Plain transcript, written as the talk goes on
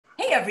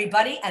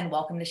everybody, and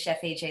welcome to Chef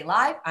AJ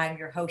Live. I'm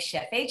your host,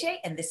 Chef AJ,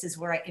 and this is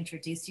where I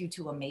introduce you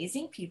to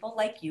amazing people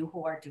like you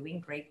who are doing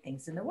great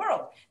things in the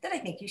world that I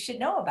think you should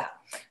know about.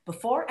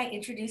 Before I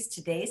introduce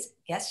today's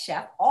guest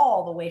chef,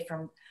 all the way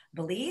from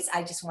Belize,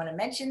 I just want to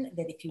mention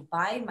that if you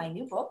buy my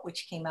new book,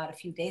 which came out a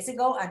few days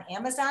ago on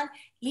Amazon,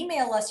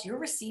 email us your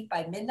receipt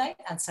by midnight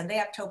on Sunday,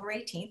 October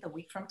 18th, a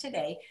week from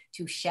today,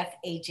 to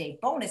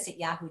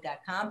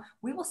chefajbonus@yahoo.com.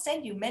 We will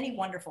send you many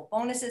wonderful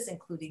bonuses,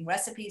 including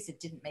recipes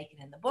that didn't make it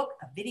in the book,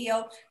 a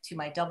video to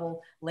my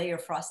double layer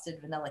frosted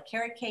vanilla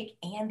carrot cake,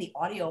 and the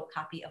audio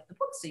copy of the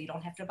book, so you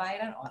don't have to buy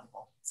it on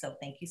Audible. So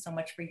thank you so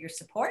much for your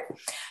support.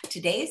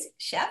 Today's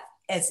chef,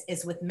 as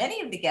is with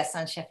many of the guests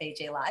on Chef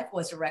AJ Live,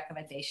 was a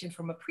recommendation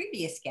from a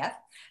previous guest,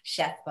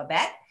 Chef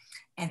Babette,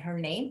 and her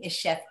name is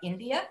Chef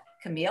India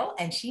Camiel,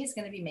 and she is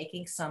going to be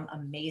making some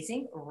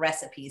amazing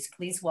recipes.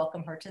 Please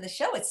welcome her to the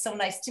show. It's so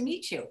nice to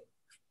meet you.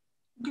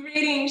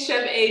 Greetings,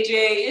 Chef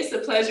AJ. It's a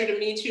pleasure to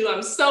meet you.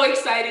 I'm so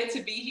excited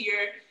to be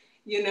here.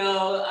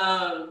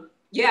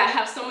 I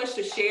have so much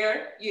to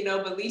share.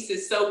 Belize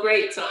is so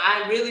great. So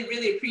I really,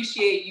 really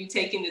appreciate you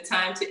taking the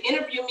time to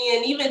interview me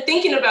and even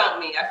thinking about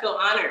me. I feel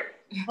honored.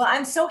 Well,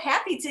 I'm so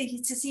happy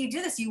to see you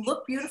do this. You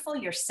look beautiful.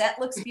 Your set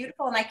looks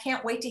beautiful. And I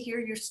can't wait to hear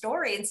your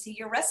story and see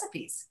your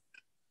recipes.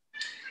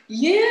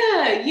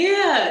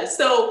 Yeah.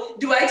 So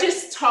do I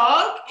just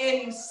talk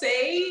and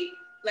say,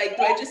 do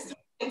I just talk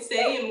and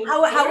say and move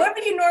however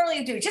you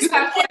normally do. Just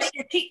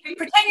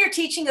pretend you're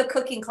teaching a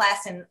cooking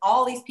class and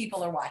all these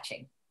people are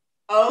watching.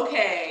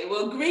 Okay,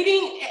 well,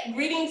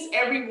 greetings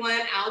everyone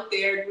out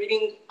there.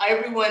 Greeting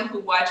everyone who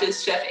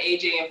watches Chef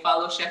AJ and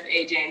follow Chef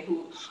AJ and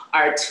who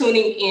are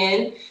tuning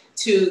in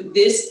to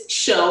this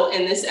show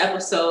and this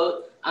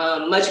episode.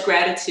 Much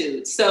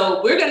gratitude.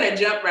 So we're gonna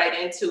jump right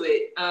into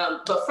it.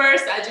 But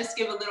first, I just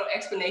give a little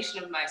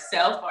explanation of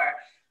myself.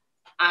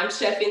 I'm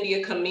Chef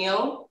India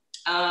Camiel.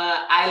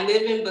 I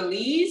live in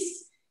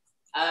Belize.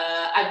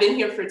 I've been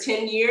here for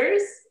 10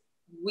 years.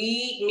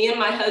 Me and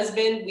my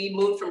husband, we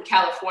moved from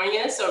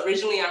California. So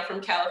originally I'm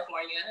from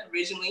California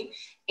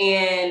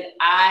and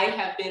I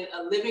have been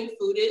a living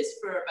foodist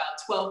for about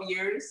 12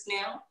 years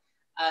now.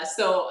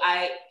 So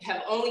I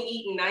have only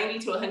eaten 90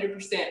 to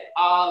 100%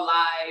 all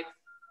live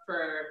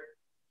for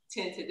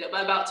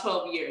about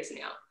 12 years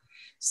now.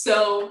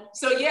 So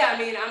yeah,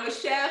 I'm a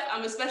chef,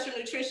 I'm a special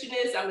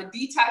nutritionist, I'm a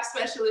detox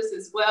specialist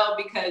as well,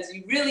 because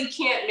you really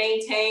can't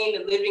maintain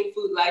a living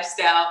food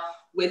lifestyle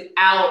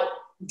without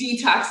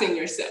detoxing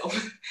yourself.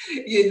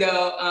 It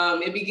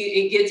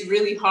gets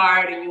really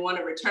hard and you want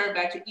to return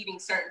back to eating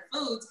certain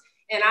foods.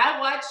 And I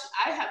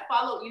have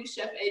followed you,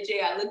 Chef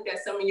AJ. I looked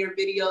at some of your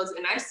videos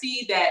and I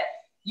see that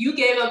you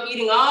gave up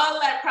eating all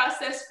that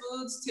processed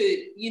foods to,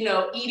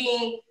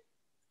 eating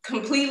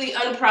completely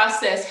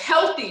unprocessed,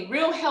 healthy,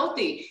 real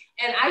healthy.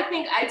 And I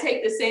think I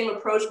take the same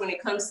approach when it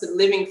comes to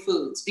living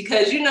foods,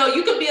 because, you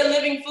could be a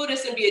living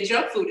foodist and be a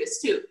junk foodist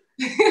too.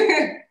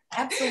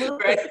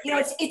 Absolutely. Right.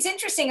 It's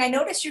interesting. I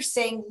noticed you're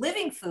saying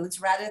living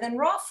foods rather than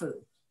raw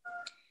food.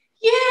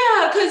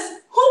 Yeah, because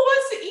who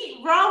wants to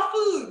eat raw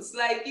foods?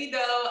 I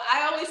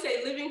always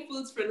say living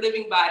foods for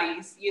living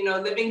bodies,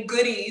 living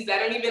goodies. I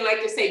don't even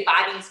like to say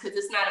bodies because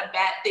it's not a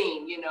bad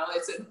thing,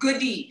 it's a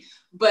goodie.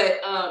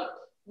 But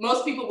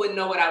most people wouldn't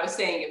know what I was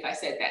saying if I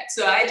said that.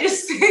 So I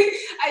just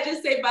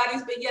say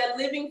bodies, but yeah,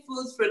 living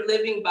foods for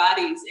living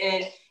bodies.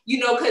 And,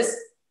 because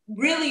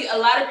really a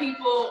lot of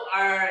people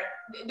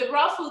the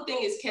raw food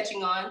thing is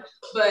catching on,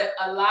 but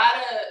a lot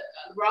of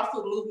raw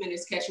food movement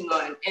is catching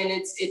on, and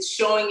it's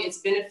showing its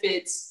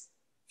benefits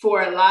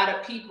for a lot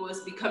of people. It's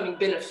becoming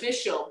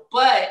beneficial.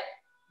 But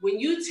when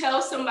you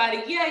tell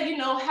somebody,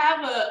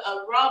 have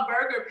a raw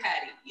burger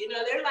patty,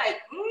 they're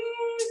like,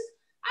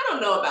 I don't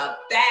know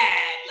about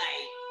that.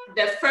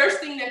 The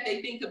first thing that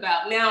they think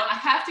about. Now, I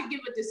have to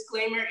give a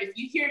disclaimer. If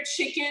you hear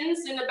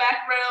chickens in the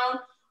background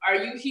or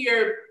you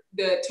hear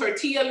the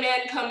tortilla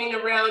man coming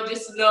around,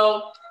 just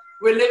know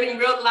we're living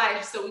real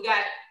life. So we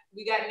got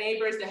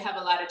neighbors that have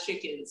a lot of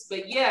chickens.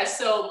 But yeah,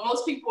 so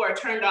most people are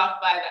turned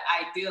off by the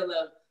ideal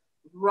of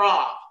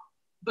raw.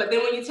 But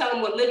then when you tell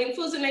them what living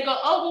foods, and they go,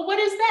 oh, well, what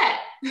is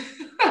that?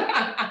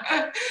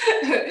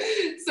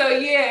 So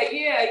yeah.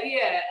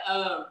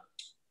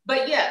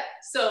 But yeah,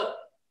 so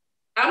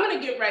I'm gonna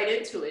get right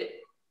into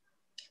it.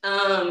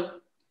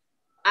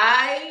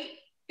 I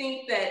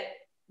think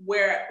that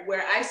where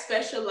I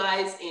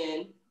specialize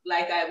in,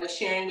 like I was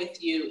sharing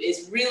with you,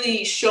 is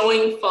really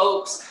showing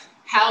folks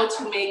how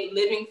to make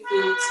living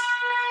foods.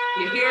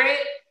 You hear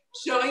it?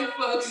 Showing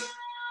folks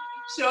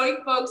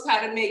how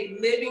to make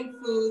living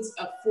foods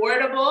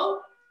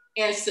affordable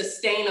and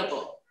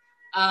sustainable.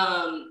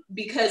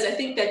 Because I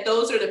think that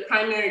those are the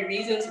primary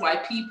reasons why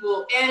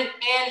people, and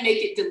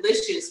make it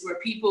delicious, where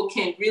people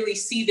can really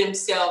see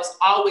themselves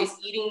always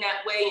eating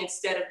that way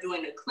instead of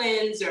doing a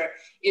cleanse or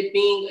it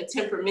being a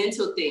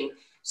temperamental thing.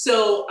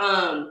 So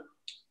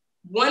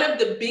one of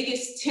the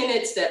biggest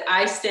tenets that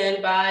I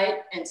stand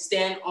by and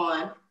stand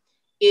on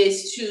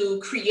is to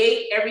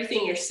create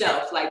everything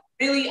yourself. Like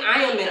really, I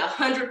am in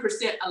 100%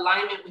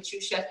 alignment with you,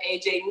 Chef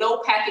AJ.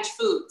 No packaged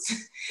foods.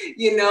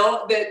 You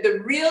know,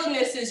 the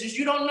realness is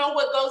you don't know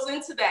what goes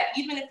into that.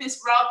 Even if it's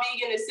raw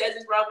vegan, it says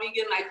it's raw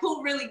vegan. Like,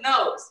 who really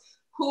knows?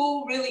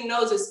 Who really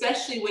knows?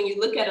 Especially when you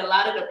look at a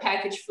lot of the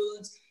packaged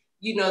foods,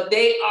 you know,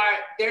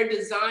 they're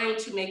designed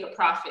to make a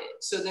profit.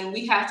 So then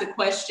we have to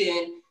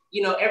question,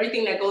 you know,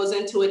 everything that goes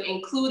into it,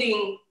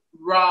 including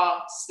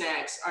raw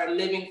snacks, our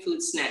living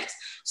food snacks.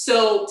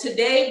 So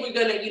today we're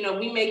gonna, you know,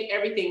 we make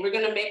everything. We're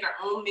gonna make our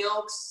own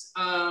milks.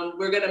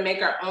 We're gonna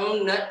make our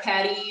own nut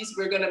patties.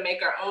 We're gonna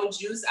make our own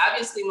juice.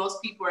 Obviously,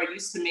 most people are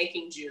used to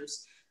making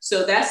juice,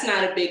 so that's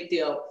not a big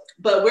deal.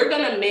 But we're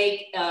gonna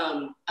make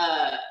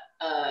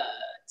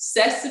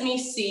sesame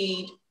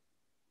seed,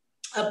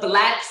 a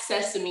black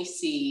sesame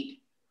seed,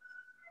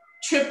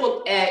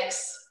 triple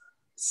X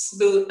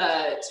smooth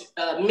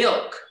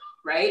milk,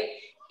 right?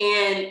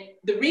 And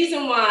the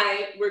reason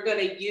why we're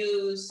gonna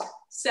use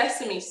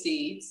sesame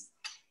seeds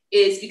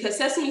is because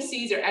sesame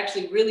seeds are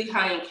actually really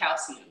high in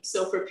calcium.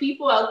 So for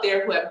people out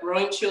there who have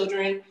growing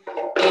children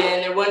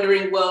and they're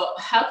wondering, well,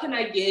 how can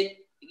I get,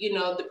 you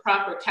know, the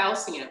proper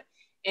calcium?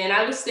 And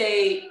I would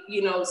say,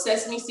 you know,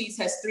 sesame seeds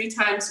has 3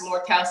 times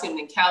more calcium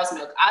than cow's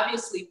milk.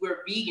 Obviously, we're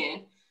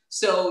vegan.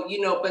 So,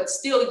 you know, but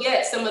still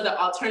yet some of the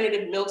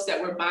alternative milks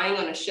that we're buying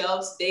on the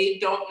shelves, they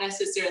don't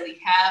necessarily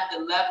have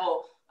the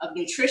level of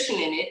nutrition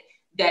in it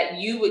that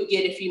you would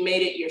get if you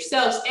made it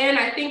yourselves. And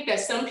I think that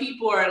some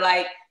people are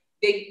like,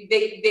 they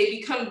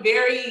become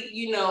very,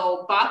 you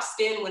know, boxed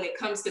in when it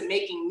comes to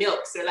making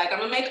milks. They're like, I'm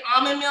gonna make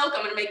almond milk,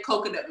 I'm gonna make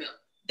coconut milk,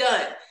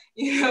 done.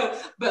 You know,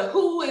 but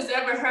who has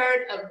ever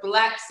heard of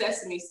black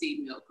sesame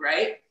seed milk,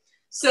 right?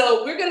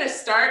 So we're gonna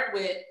start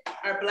with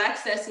our black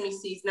sesame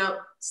seeds. Now,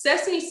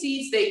 sesame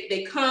seeds,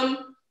 they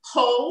come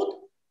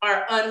whole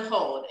or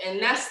unwhole.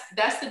 And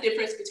that's the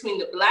difference between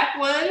the black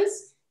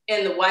ones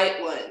and the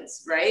white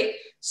ones, right?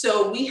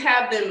 So we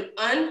have them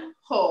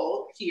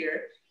unwhole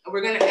here, and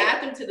we're gonna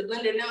add them to the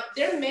blender. Now,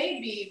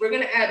 we're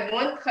gonna add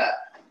 1 cup.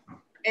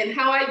 And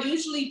how I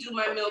usually do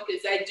my milk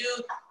is I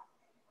do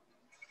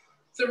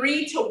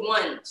 3 to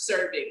 1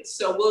 servings.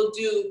 So we'll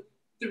do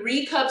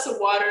 3 cups of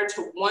water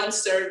to 1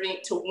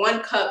 serving, to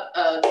 1 cup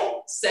of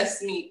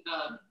sesame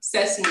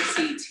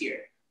seeds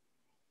here.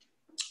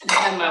 I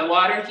have my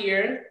water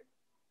here,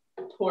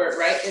 pour it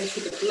right into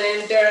the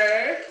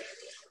blender.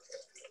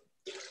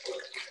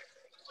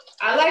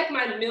 I like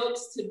my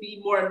milks to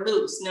be more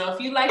loose. Now, if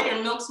you like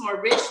your milks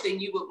more rich, then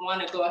you would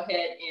want to go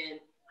ahead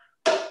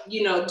and,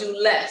 you know, do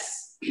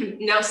less.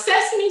 Now,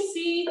 sesame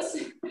seeds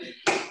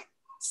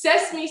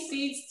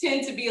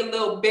tend to be a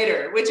little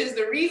bitter, which is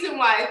the reason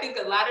why I think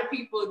a lot of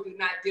people do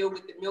not deal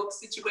with the milk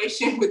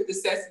situation with the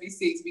sesame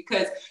seeds,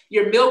 because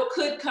your milk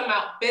could come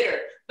out bitter,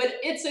 but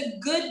it's a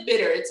good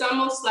bitter. It's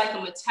almost like a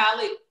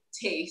metallic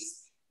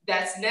taste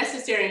that's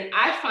necessary. And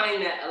I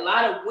find that a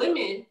lot of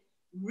women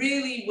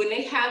really, when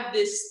they have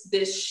this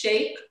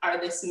shake or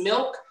this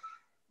milk,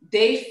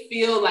 they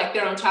feel like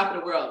they're on top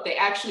of the world. They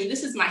actually,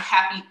 this is my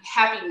happy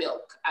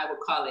milk, I would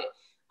call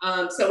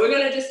it. So we're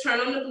gonna just turn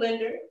on the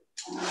blender.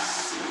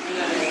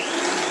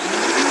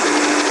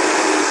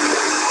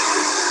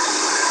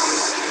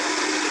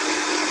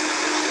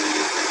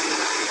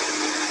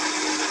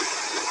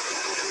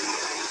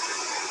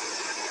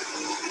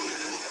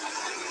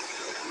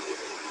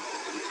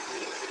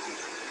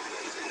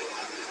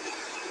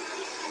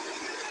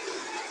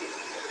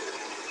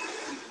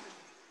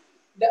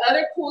 The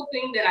other cool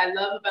thing that I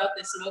love about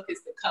this milk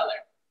is the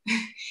color.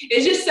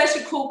 It's just such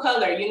a cool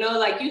color, you know,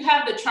 like you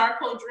have the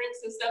charcoal drinks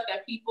and stuff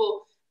that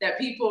people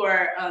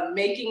are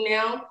making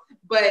now,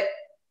 but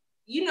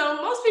you know,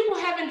 most people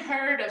haven't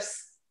heard of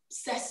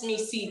sesame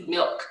seed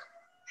milk.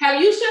 Have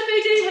you, Chef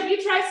AJ? Have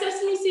you tried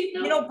sesame seed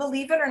milk? You know,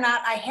 believe it or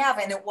not, I have,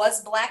 and it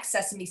was black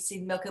sesame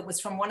seed milk. It was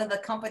from one of the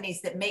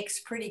companies that makes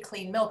pretty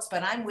clean milks.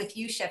 But I'm with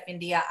you, Chef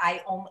India.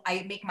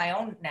 I make my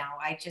own now.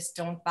 I just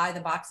don't buy the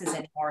boxes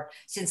anymore,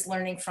 since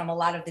learning from a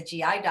lot of the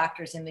GI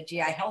doctors in the GI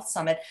Health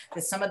Summit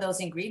that some of those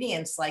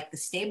ingredients, like the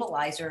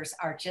stabilizers,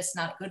 are just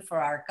not good for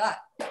our gut.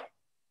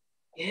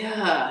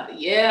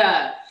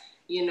 Yeah.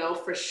 You know,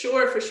 for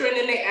sure. And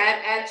then they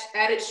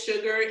added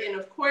sugar, and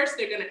of course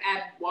they're gonna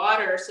add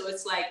water. So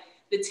it's like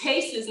the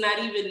taste is not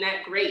even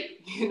that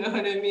great. You know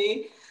what I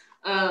mean?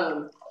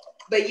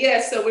 But yeah,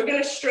 so we're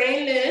gonna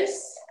strain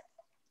this,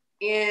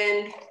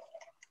 and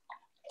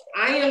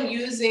I am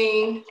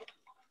using,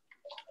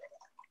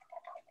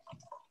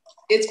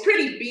 it's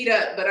pretty beat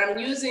up, but I'm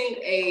using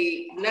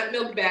a nut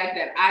milk bag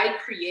that I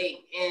create.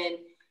 And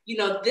you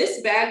know,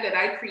 this bag that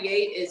I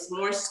create is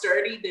more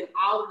sturdy than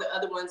all of the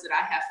other ones that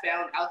I have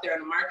found out there on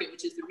the market,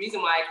 which is the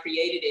reason why I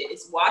created it.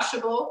 It's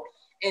washable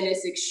and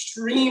it's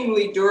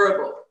extremely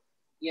durable,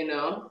 you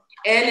know?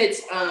 And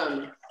it's,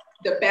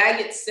 the bag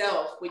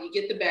itself, when you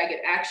get the bag,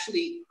 it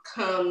actually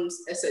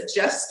comes as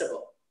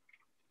adjustable.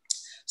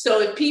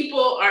 So if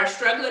people are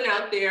struggling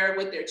out there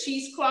with their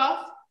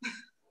cheesecloth,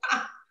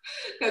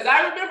 because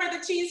I remember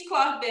the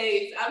cheesecloth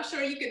days, I'm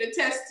sure you can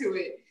attest to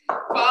it.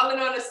 Falling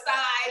on the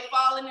side,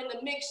 falling in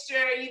the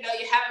mixture, you know,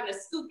 you're having to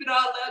scoop it all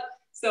up.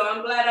 So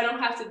I'm glad I don't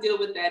have to deal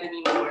with that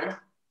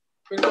anymore.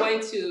 We're going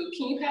to,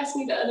 can you pass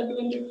me the other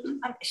blender, please?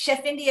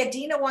 Chef India,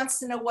 Dina wants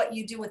to know what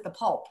you do with the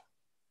pulp.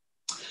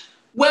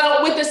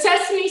 Well, with the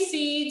sesame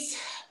seeds,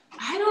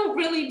 I don't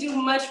really do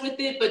much with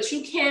it, but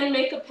you can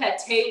make a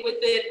pate with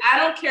it. I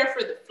don't care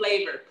for the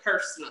flavor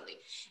personally.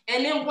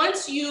 And then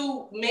once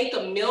you make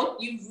a milk,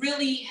 you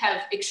really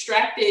have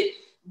extracted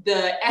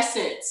the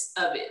essence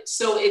of it.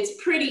 So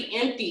it's pretty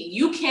empty.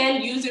 You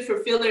can use it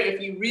for filler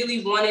if you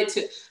really wanted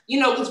to, you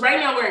know, because right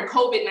now we're in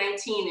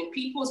COVID-19 and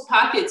people's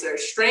pockets are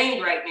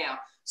strained right now.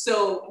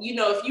 So, you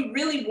know, if you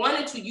really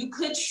wanted to, you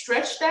could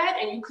stretch that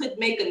and you could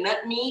make a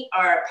nut meat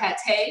or a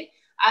pate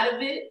out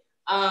of it.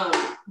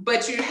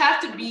 But you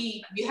have to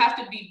be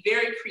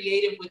very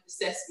creative with the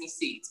sesame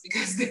seeds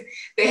because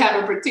they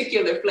have a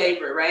particular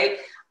flavor, right?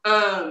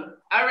 All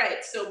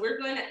right, so we're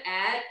going to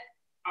add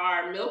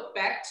our milk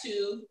back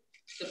to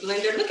the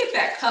blender. Look at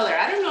that color.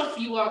 I don't know if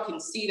you all can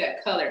see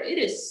that color. It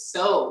is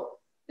so,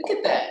 look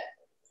at that.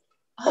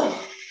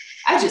 Oh,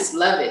 I just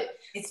love it.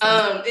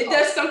 It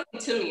does something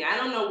to me. I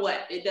don't know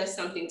what, it does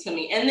something to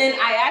me. And then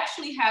I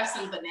actually have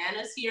some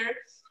bananas here.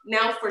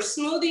 Now for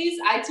smoothies,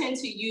 I tend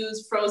to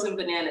use frozen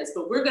bananas,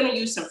 but we're gonna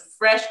use some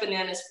fresh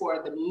bananas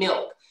for the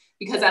milk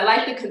because I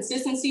like the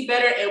consistency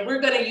better, and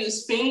we're gonna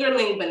use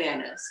fingerling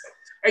bananas.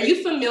 Are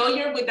you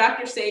familiar with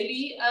Dr.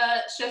 Sebi,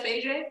 Chef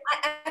AJ?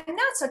 I'm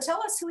not, so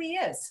tell us who he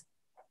is.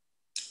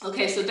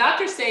 Okay, so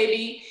Dr.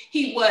 Sebi,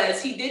 he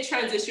did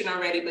transition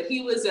already, but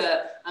he was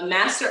a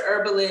master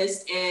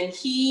herbalist, and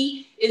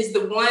he is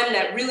the one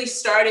that really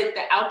started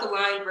the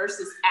alkaline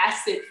versus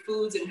acid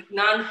foods and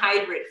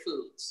non-hybrid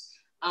foods.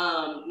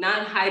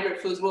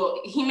 Non-hybrid foods.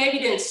 Well, he maybe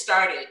didn't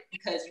start it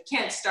because you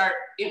can't start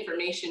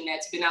information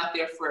that's been out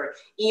there for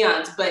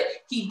eons, but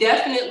he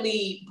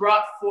definitely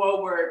brought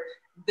forward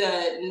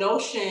the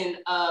notion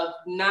of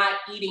not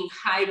eating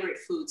hybrid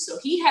foods. So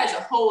he has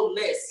a whole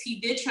list. He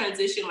did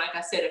transition, like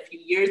I said, a few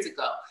years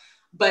ago,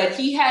 but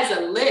he has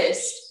a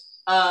list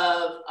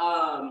of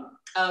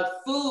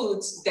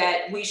foods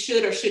that we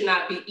should or should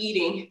not be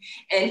eating.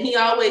 And he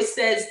always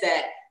says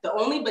that the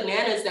only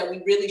bananas that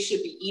we really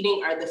should be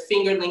eating are the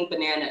fingerling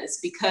bananas,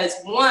 because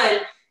one,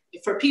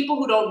 for people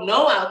who don't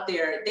know out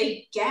there,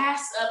 they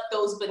gas up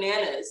those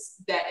bananas,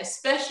 that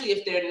especially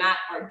if they're not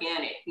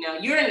organic. Now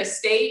you're in the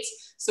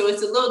States, so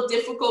it's a little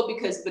difficult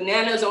because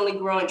bananas only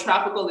grow in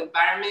tropical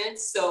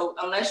environments. So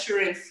unless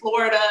you're in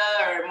Florida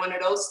or one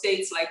of those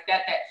states like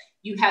that, that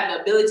you have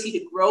the ability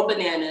to grow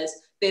bananas,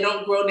 they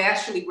don't grow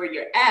naturally where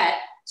you're at.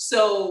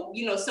 So,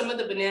 you know, some of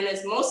the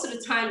bananas, most of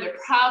the time, they're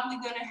probably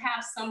going to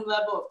have some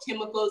level of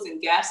chemicals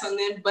and gas on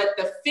them, but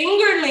the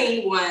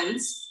fingerling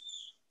ones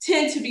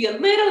tend to be a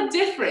little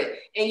different.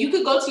 And you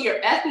could go to your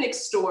ethnic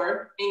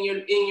store in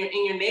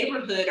your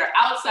neighborhood or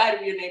outside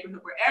of your neighborhood,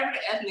 wherever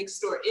the ethnic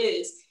store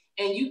is,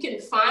 and you can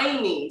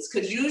find these,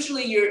 because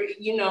usually you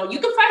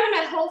can find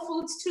them at Whole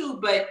Foods too,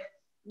 but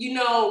you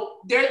know,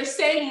 they're the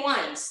same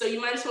ones. So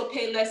you might as well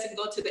pay less and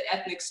go to the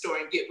ethnic store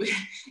and get,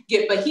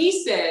 but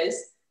he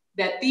says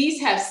that these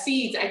have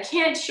seeds. I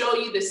can't show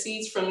you the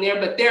seeds from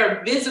there, but there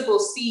are visible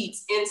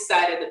seeds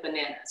inside of the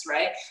bananas,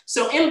 right?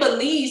 So in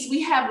Belize,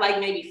 we have like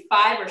maybe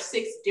 5 or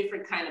 6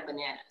 different kind of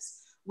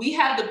bananas. We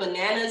have the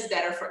bananas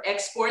that are for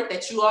export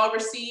that you all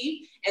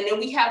receive. And then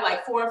we have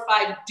like 4 or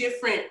 5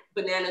 different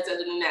bananas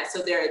other than that.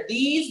 So there are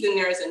these, then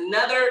there's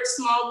another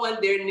small one,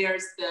 then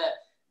there's the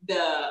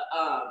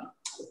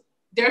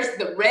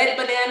red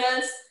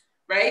bananas,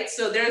 right?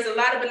 So there's a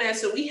lot of bananas.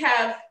 So we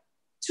have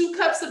 2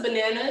 cups of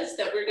bananas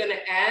that we're gonna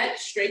add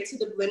straight to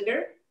the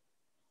blender.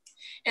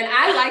 And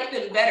I like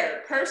them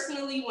better.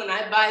 Personally, when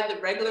I buy the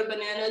regular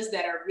bananas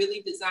that are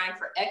really designed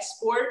for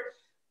export,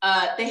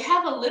 they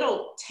have a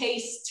little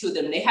taste to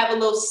them. They have a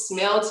little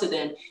smell to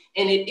them.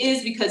 And it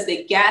is because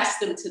they gas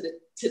them to the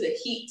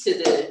heat, to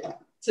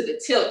the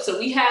tilt. So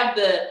we have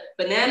the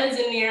bananas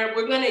in there.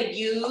 We're gonna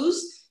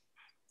use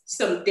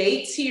some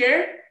dates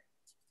here.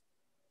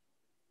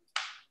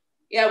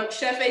 Yeah,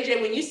 Chef AJ,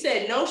 when you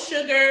said no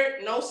sugar,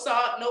 no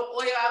salt, no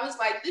oil, I was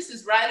like, this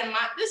is right up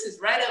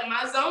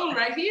my zone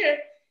right here.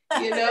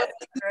 You know,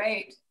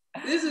 Great.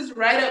 This is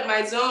right up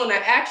my zone.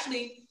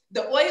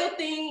 The oil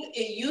thing,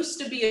 it used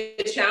to be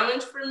a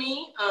challenge for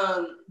me,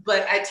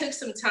 but I took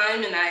some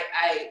time and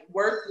I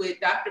worked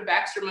with Dr.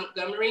 Baxter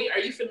Montgomery. Are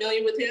you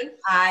familiar with him?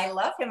 I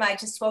love him. I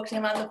just spoke to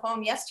him on the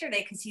phone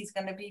yesterday because he's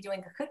going to be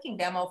doing a cooking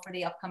demo for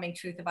the upcoming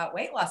Truth About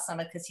Weight Loss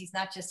Summit, because he's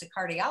not just a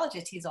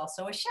cardiologist, he's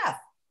also a chef.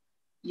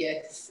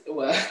 Yes,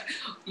 well,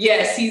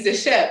 yes, he's a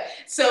chef.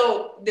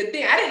 So the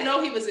thing, I didn't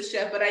know he was a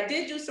chef, but I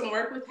did do some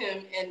work with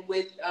him and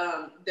with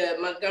the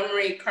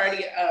Montgomery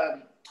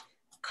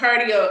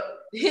cardio,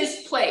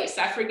 his place.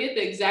 I forget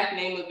the exact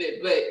name of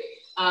it, but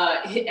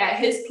at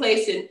his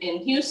place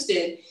in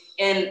Houston,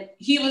 and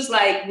he was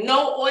like,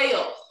 no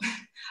oil.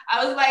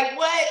 I was like,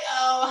 what?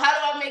 Oh, how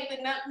do I make the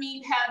nut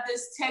meat have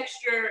this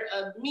texture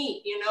of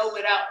meat,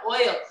 without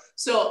oil?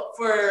 So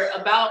for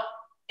about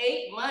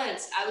 8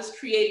 months, I was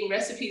creating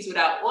recipes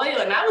without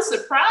oil, and I was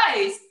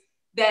surprised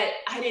that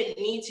I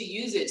didn't need to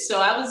use it.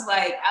 So I was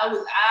like, I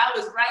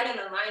was right in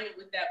alignment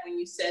with that when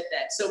you said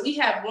that. So we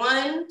have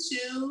 1,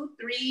 2,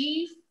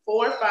 3,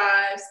 4,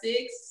 5,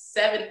 6,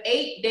 7,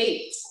 8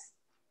 dates.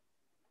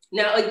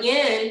 Now,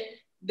 again,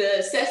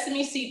 the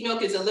sesame seed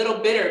milk is a little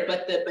bitter,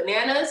 but the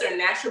bananas are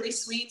naturally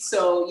sweet.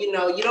 So, you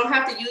know, you don't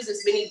have to use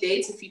as many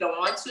dates if you don't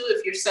want to.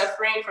 If you're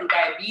suffering from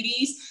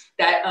diabetes,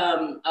 that,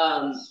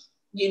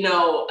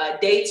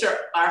 dates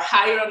are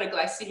higher on the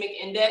glycemic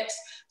index.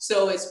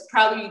 So it's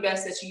probably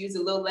best that you use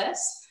a little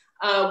less.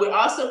 We're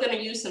also going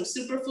to use some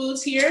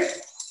superfoods here.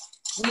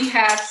 We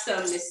have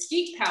some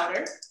mesquite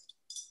powder.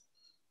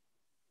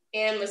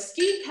 And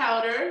mesquite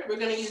powder, we're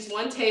going to use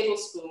 1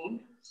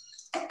 tablespoon.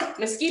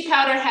 Mesquite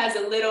powder has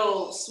a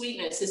little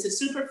sweetness. It's a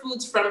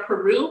superfoods from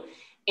Peru,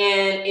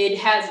 and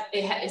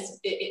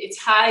it's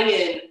high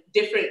in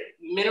different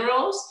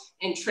minerals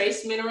and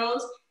trace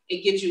minerals.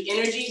 It gives you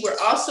energy. We're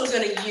also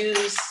going to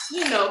use,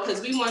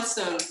 because we want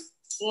some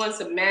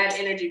mad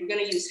energy. We're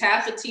going to use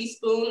half a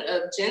teaspoon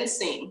of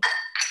ginseng.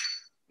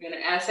 We're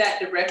going to add that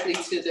directly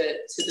to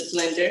the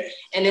blender.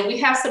 And then we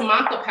have some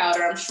maca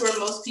powder. I'm sure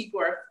most people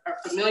are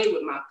familiar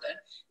with maca.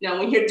 Now,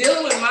 when you're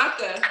dealing with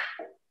maca,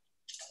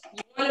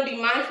 you want to be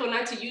mindful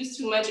not to use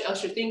too much,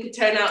 else your thing could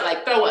turn out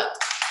like throw up.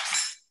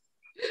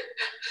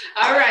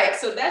 All right,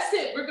 so that's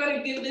it. We're going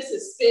to give this a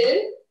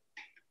spin.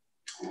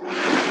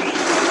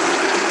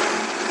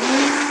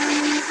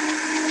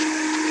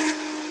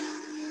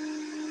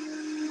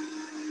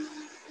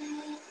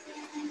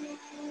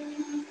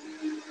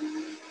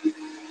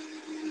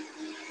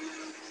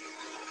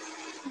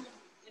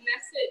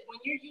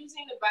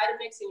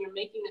 Vitamix and you're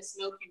making this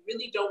milk, you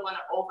really don't want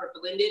to over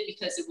blend it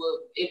because it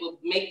will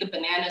make the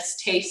bananas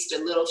taste a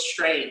little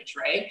strange,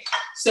 right?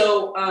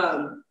 So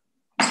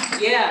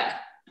yeah,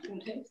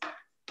 okay.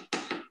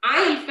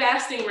 I am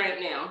fasting right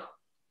now,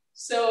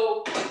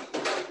 so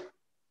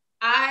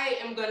I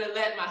am gonna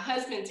let my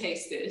husband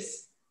taste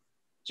this,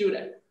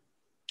 Judah,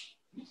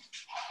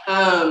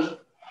 and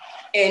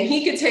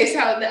he could taste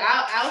how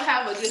I'll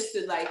have a just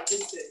to.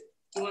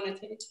 You want to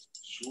taste?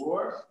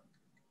 Sure.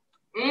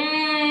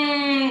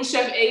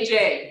 Chef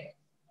AJ.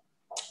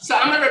 So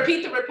I'm gonna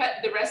repeat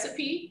the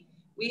recipe.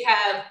 We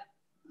have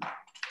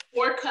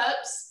 4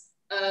 cups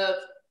of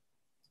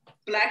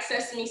black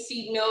sesame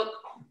seed milk.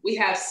 We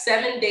have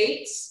 7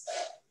 dates.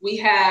 We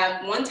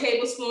have 1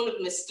 tablespoon of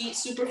mesquite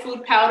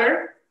superfood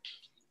powder.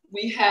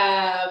 We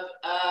have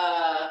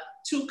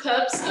 2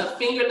 cups of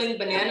fingerling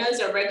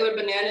bananas or regular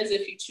bananas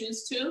if you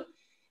choose to.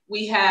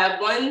 We have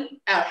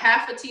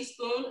half a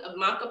teaspoon of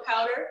maca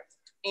powder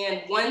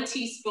and 1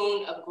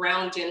 teaspoon of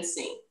ground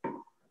ginseng.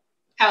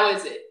 How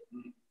is it?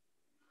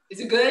 Is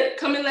it good?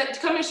 Come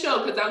and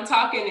show, because I'm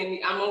talking and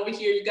I'm over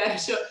here. You gotta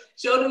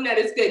show them that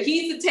it's good.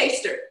 He's the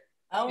taster.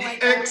 Oh my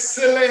God.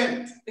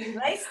 Excellent.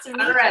 Nice to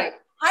meet you. All right.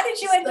 How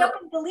did you end up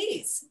in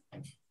Belize?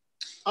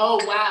 Oh,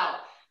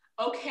 wow.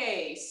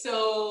 Okay,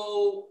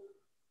 so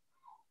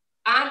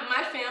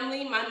my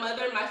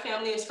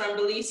family is from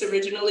Belize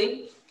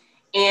originally.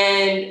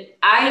 And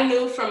I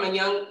knew from a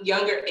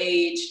younger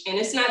age, and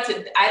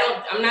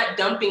I'm not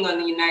dumping on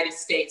the United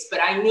States,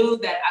 but I knew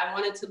that I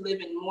wanted to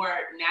live in more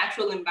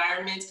natural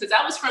environments because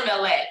I was from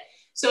LA.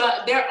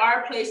 So there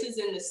are places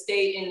in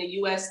the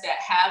US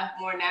that have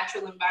more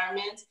natural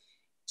environments.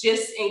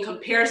 Just in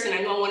comparison,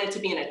 I know I wanted to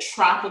be in a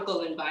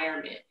tropical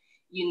environment,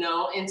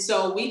 and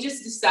so we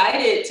just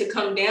decided to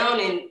come down,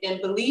 and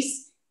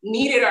Belize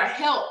needed our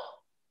help.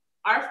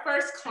 Our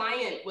first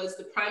client was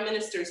the Prime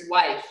Minister's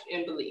wife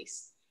in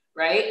Belize.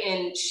 Right.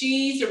 And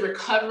she is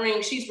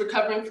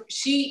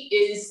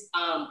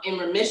in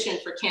remission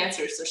for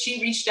cancer. So she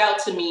reached out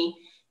to me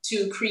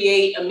to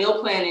create a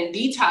meal plan and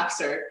detox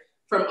her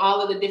from all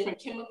of the different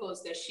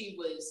chemicals that she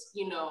was,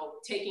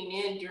 taking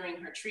in during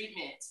her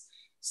treatments.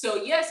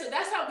 So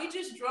that's how we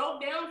just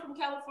drove down from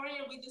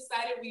California. We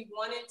decided we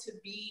wanted to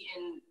be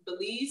in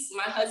Belize.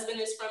 My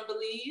husband is from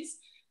Belize.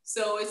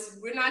 So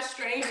we're not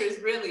strangers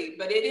really,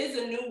 but it is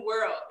a new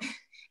world.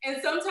 And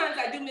sometimes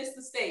I do miss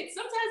the States.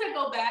 Sometimes I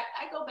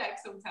go back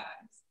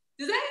sometimes.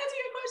 Does that answer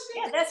your question?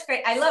 Yeah, that's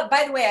great.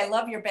 By the way, I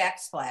love your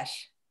backsplash.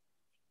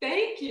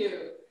 Thank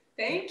you.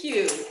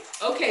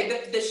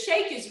 Okay, the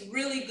shake is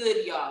really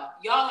good, y'all.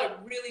 Y'all are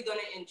really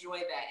gonna enjoy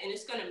that. And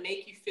it's gonna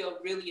make you feel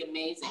really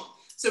amazing.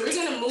 So we're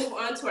gonna move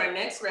on to our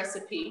next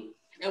recipe.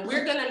 And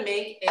we're gonna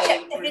make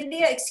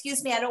India,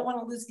 excuse me, I don't want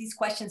to lose these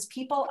questions.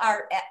 People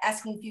are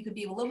asking if you could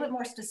be a little bit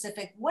more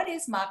specific. What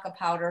is maca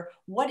powder?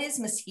 What is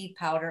mesquite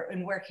powder?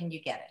 And where can you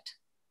get it?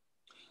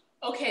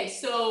 Okay,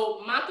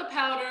 so maca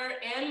powder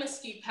and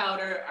mesquite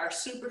powder are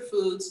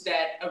superfoods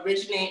that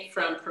originate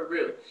from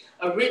Peru.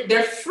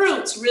 They're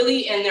fruits,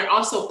 really, and they're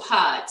also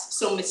pods.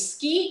 So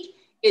mesquite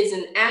is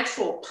an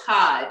actual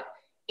pod,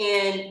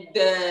 and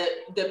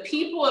the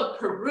people of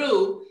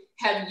Peru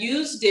have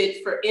used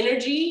it for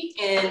energy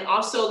and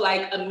also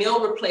like a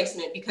meal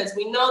replacement, because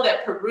we know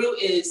that Peru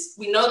is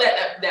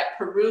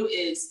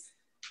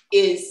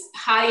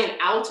high in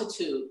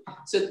altitude.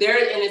 So and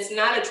it's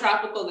not a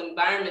tropical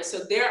environment.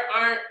 So there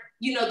are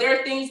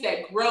things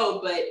that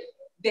grow, but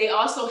they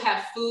also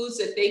have foods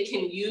that they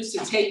can use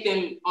to take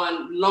them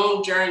on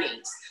long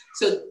journeys.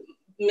 So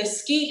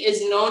mesquite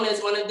is known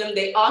as one of them.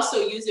 They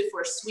also use it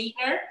for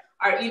sweetener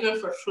or even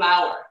for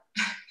flour,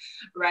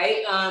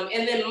 right?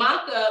 And then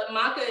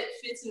maca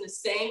fits in the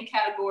same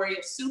category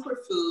of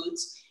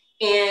superfoods.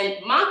 And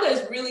maca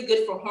is really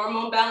good for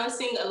hormone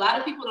balancing. A lot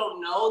of people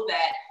don't know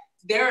that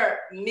there are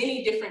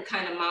many different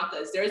kind of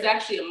macas. There's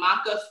actually a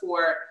maca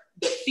for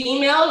the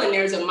female and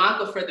there's a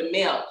maca for the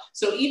male.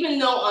 So even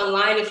though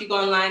online, if you go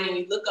online and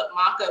you look up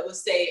maca, it will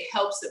say it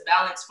helps to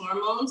balance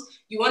hormones.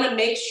 You want to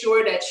make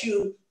sure that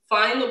you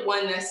find the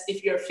one that's,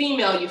 if you're a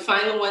female, you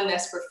find the one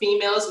that's for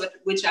females,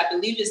 which I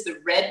believe is the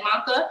red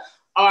maca,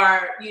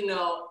 or, you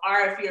know,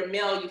 or if you're a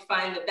male, you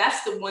find that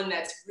that's the one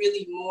that's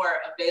really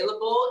more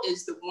available,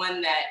 is the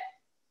one that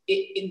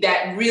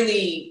that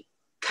really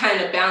kind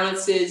of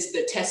balances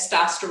the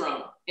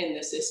testosterone in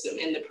the system,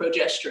 in the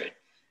progesterone,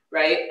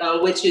 right?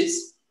 Which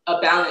is a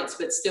balance,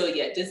 but still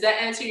yet. Does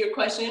that answer your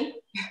question?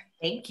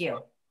 Thank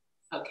you.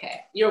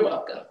 Okay, you're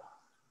welcome.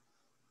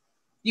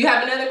 You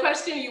have another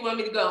question or you want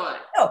me to go on?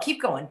 No,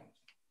 keep going.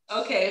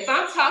 Okay, if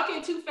I'm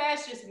talking too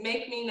fast, just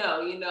make me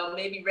know, you know,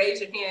 maybe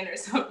raise your hand or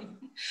something.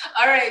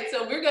 All right,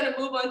 so we're gonna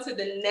move on to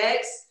the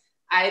next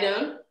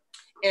item,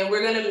 and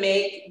we're gonna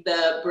make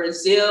the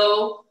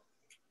Brazil,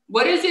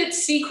 what is it?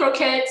 Sea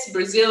croquettes,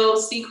 Brazil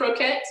sea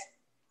croquettes.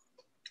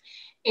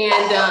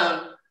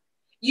 And,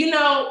 you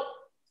know,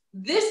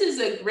 this is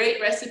a great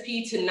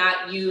recipe to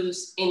not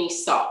use any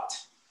salt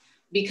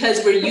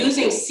because we're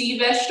using sea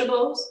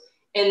vegetables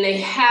and they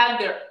have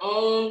their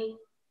own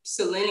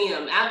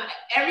selenium.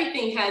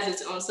 Everything has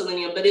its own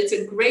selenium, but it's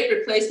a great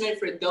replacement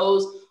for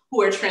those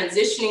who are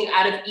transitioning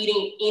out of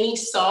eating any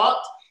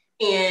salt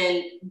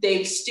and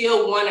they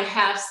still want to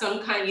have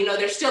some kind, you know,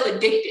 they're still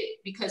addicted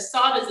because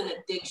salt is an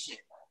addiction.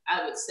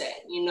 I would say,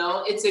 you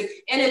know, it's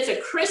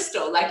a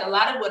crystal. Like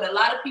what a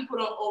lot of people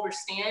don't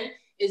understand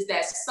is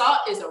that salt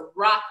is a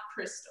rock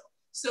crystal.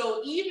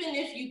 So even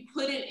if you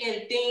put it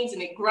in things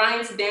and it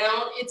grinds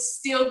down, it's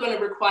still going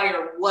to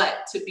require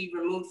what to be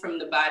removed from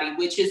the body,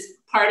 which is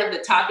part of the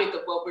topic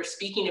of what we're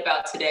speaking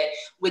about today,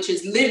 which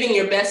is living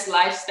your best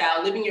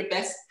lifestyle, living your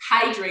best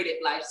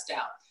hydrated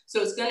lifestyle.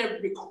 So it's going to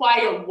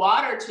require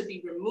water to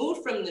be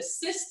removed from the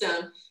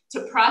system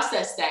to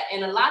process that.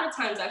 And a lot of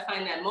times I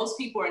find that most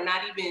people are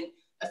not even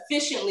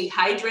efficiently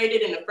hydrated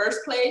in the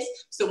first place.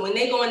 So when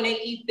they go and they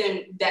eat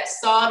that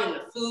salt and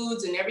the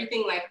foods and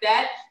everything like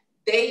that,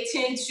 they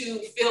tend to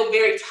feel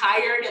very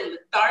tired and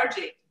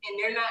lethargic, and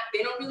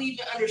they don't really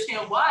even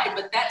understand why,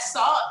 but that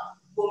salt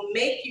will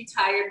make you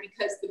tired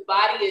because the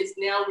body is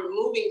now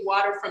removing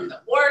water from the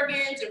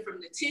organs and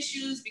from the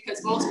tissues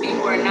because most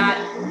people are not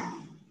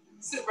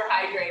super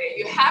hydrated.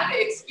 You have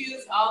to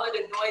excuse all of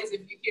the noise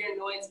if you hear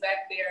noise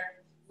back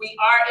there. We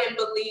are in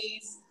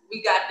Belize.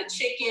 We got the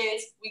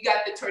chickens, we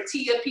got the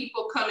tortilla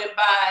people coming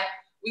by,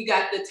 we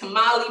got the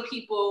tamale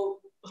people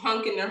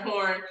honking their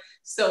horn.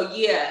 So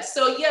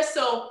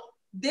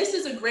this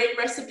is a great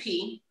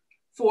recipe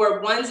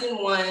for ones and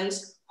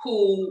ones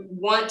who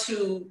want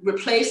to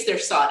replace their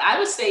salt. I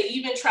would say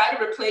even try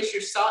to replace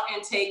your salt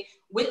intake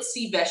with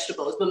sea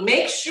vegetables, but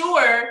make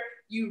sure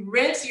you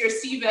rinse your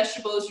sea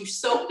vegetables, you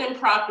soak them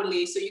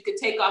properly so you can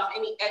take off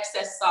any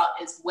excess salt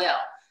as well.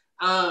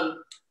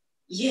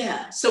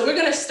 So we're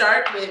gonna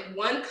start with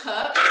 1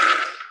 cup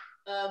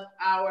of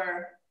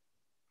our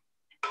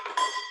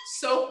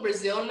soaked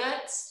Brazil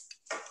nuts.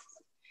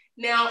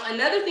 Now,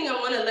 another thing I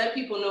wanna let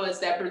people know is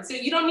that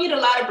you don't need a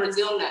lot of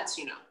Brazil nuts,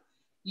 you know.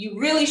 You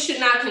really should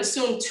not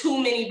consume too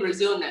many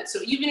Brazil nuts.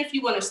 So even if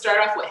you wanna start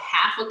off with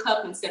half a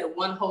cup instead of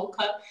 1 whole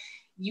cup,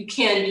 you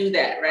can do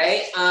that,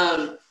 right?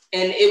 And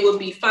it will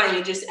be fine.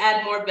 You just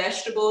add more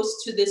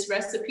vegetables to this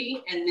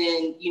recipe and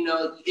then, you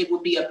know, it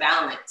will be a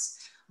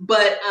balance.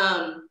 But,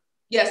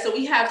 so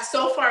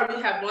so far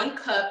we have 1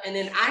 cup, and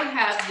then I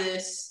have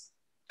this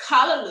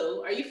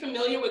callaloo. Are you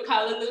familiar with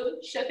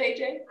callaloo, Chef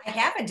AJ? I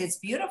haven't. It's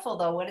beautiful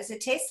though. What does it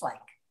taste like?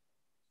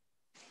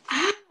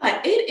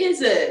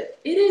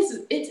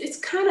 It's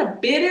kind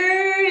of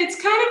bitter.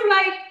 It's kind of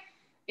like,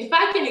 if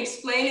I can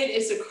explain it,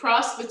 it's a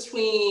cross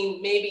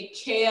between maybe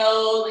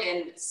kale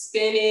and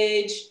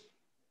spinach.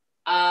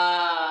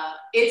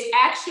 It's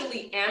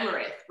actually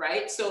amaranth,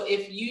 right? So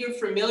if you're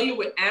familiar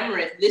with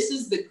amaranth, this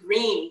is the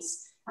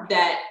greens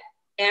that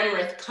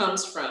amaranth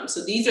comes from.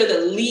 So these are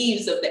the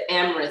leaves of the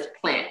amaranth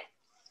plant,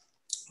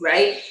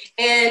 right?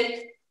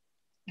 And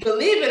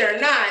believe it or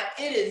not,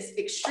 it is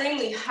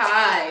extremely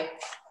high.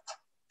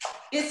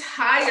 It's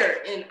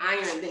higher in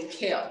iron than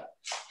kale.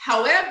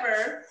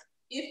 However,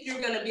 if you're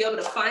going to be able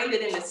to find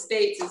it in the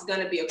States is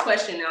going to be a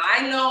question. Now,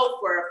 I know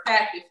for a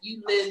fact, if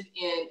you live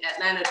in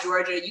Atlanta,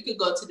 Georgia, you could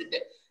go to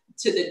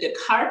the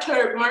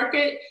Decatur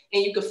market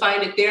and you could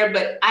find it there,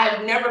 but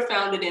I've never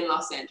found it in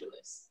Los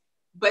Angeles.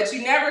 But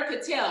you never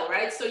could tell,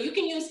 right? So you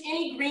can use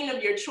any green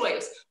of your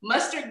choice.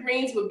 Mustard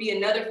greens would be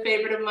another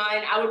favorite of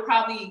mine. I would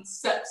probably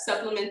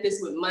supplement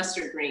this with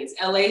mustard greens.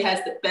 LA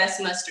has the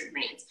best mustard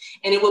greens,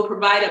 and it will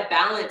provide a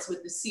balance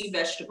with the sea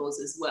vegetables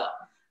as well,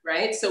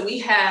 right? So we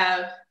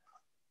have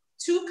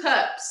 2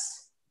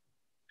 cups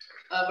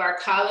of our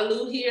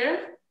callaloo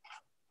here.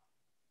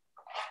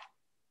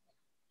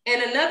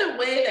 And another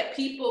way that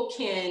people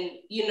can,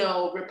 you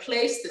know,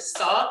 replace the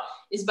salt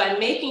is by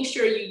making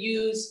sure you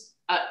use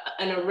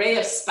an array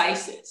of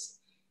spices.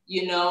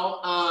 You know,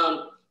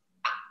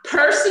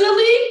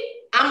 personally,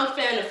 I'm a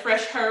fan of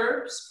fresh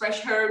herbs.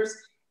 Fresh herbs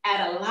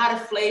add a lot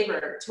of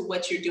flavor to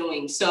what you're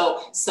doing.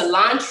 So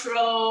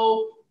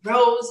cilantro,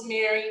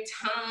 rosemary,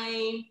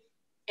 thyme,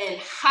 and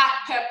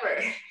hot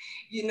pepper.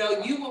 You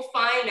know, you will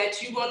find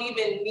that you won't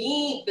even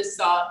need the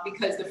salt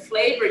because the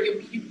flavor,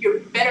 you're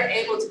better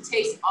able to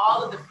taste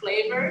all of the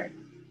flavors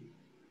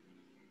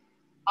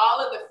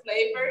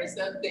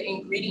of the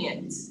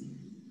ingredients.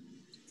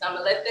 So I'm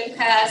gonna let them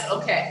pass.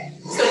 Okay,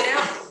 so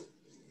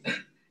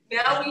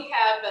now we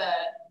have a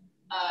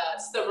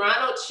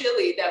serrano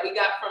chili that we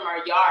got from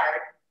our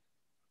yard,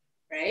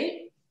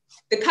 right?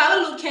 The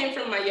callaloo came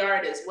from my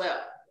yard as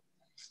well.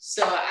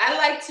 So I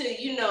like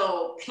to, you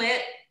know,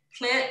 plant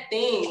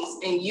things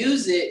and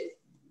use it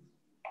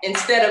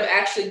instead of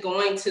actually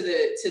going to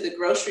the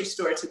grocery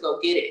store to go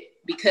get it.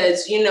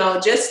 Because, you know,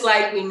 just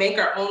like we make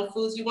our own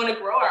foods, you want to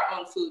grow our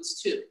own foods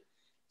too.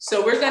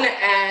 So we're going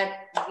to add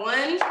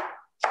one.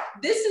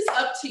 This is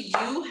up to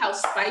you how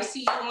spicy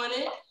you want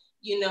it.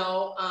 You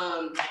know,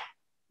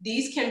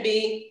 these can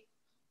be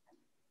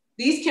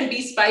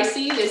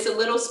spicy. It's a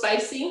little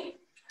spicy.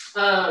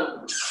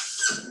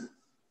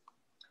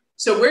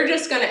 So we're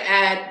just going to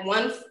add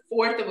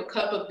 1/4 of a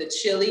cup of the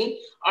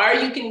chili, or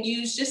you can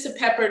use just a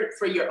pepper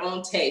for your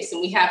own taste.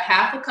 And we have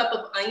 1/2 cup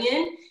of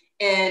onion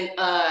and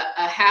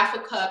a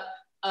 1/2 cup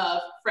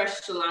of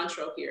fresh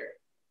cilantro here.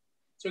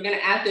 So we're going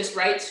to add this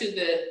right to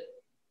the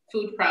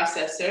food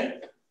processor.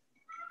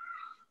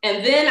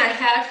 And then I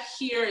have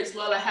here as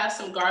well, I have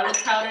some garlic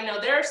powder. Now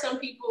there are some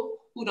people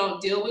who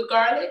don't deal with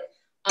garlic.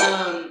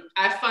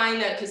 I find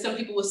that because some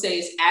people will say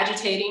it's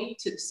agitating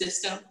to the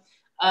system.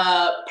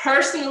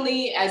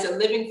 Personally, as a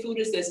living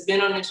foodist that's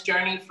been on this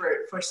journey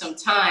for some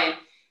time,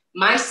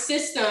 my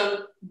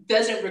system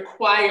doesn't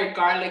require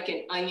garlic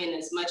and onion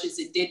as much as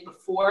it did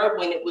before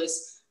when it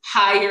was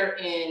higher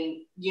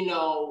in, you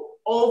know,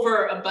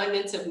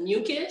 overabundance of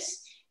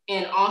mucus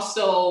and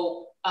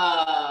also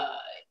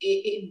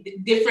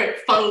different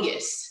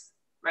fungus,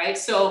 right?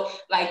 So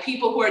like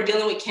people who are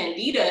dealing with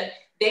candida,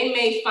 they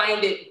may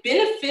find it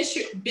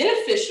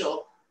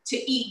beneficial to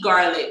eat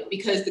garlic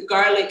because the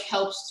garlic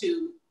helps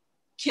to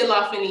kill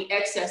off any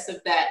excess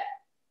of that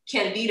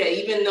candida,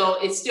 even though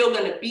it's still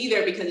going to be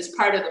there because it's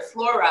part of the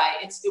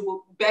fluoride. It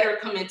will better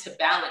come into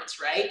balance,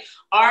 right?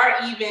 Or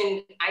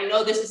even, I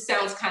know this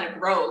sounds kind of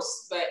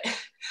gross, but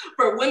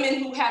for women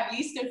who have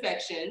yeast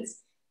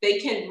infections, they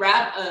can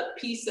wrap a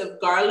piece of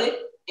garlic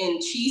in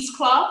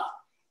cheesecloth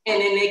and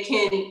then they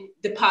can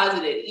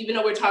deposit it, even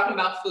though we're talking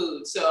about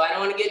food. So I don't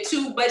want to get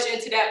too much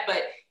into that,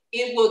 but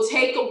it will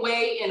take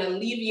away and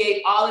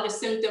alleviate all of the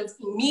symptoms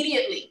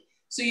immediately.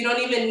 So you don't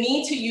even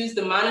need to use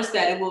the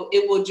monostat.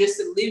 It will just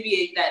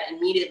alleviate that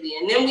immediately.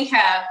 And then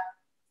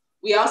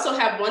we also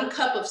have 1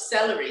 cup of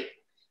celery,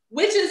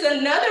 which is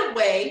another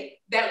way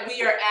that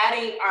we are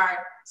adding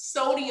our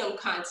sodium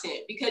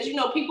content because, you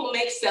know, people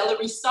make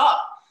celery salt.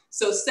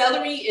 So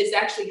celery is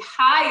actually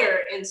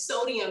higher in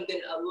sodium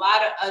than a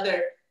lot of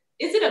other,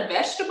 is it a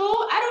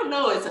vegetable? I don't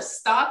know, it's a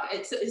stock,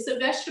 it's a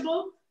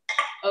vegetable.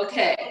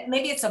 Okay.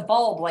 Maybe it's a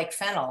bulb like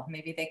fennel,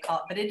 maybe they call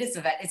it, but it is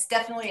it's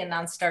definitely a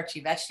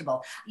non-starchy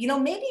vegetable. You know,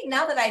 maybe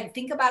now that I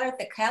think about it,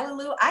 the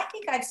callaloo, I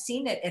think I've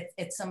seen it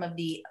at some of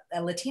the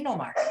Latino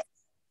markets.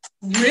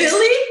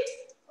 Really?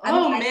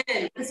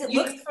 Man. Because it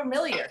looks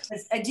familiar.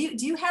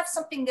 Do you have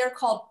something there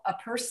called a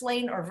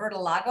purslane or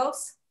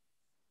verdelagos?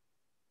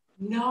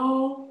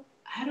 No,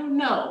 I don't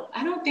know.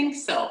 I don't think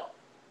so.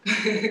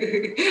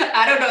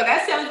 I don't know.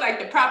 That sounds like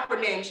the proper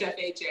name, Chef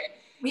AJ.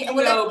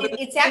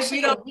 It's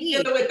actually a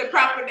weed. With the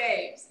proper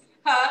names,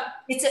 huh?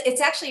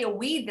 It's actually a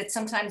weed that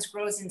sometimes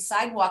grows in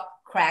sidewalk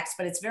cracks,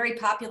 but it's very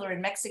popular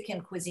in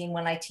Mexican cuisine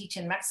when I teach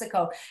in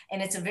Mexico,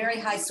 and it's a very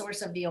high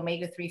source of the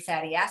omega-3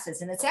 fatty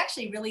acids, and it's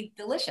actually really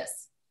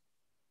delicious.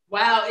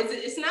 Wow,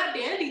 it's not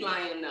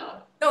dandelion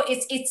though. No,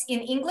 it's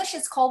in English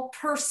it's called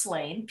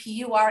purslane,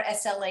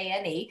 Purslane,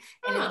 and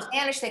in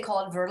Spanish they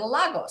call it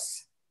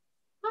verdelagos.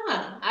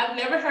 Huh, I've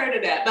never heard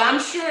of that, but I'm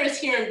sure it's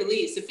here in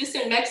Belize. If it's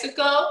in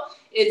Mexico,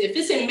 if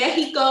it's in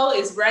Mexico,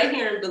 it's right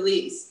here in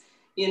Belize,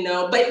 you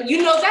know. But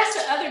you know, that's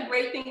the other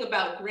great thing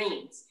about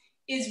greens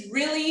is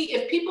really,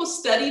 if people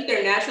studied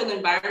their natural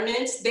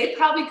environments, they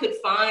probably could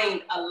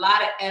find a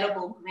lot of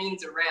edible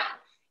greens around,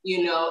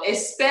 you know,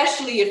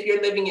 especially if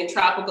you're living in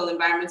tropical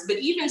environments. But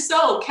even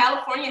so,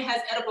 California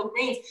has edible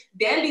greens.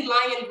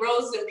 Dandelion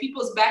grows in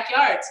people's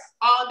backyards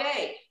all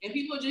day, and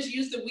people just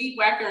use the weed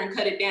whacker and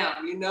cut it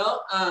down, you know.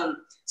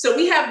 So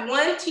we have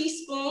 1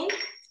 teaspoon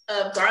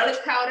of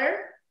garlic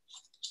powder,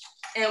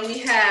 and we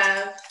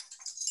have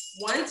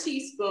 1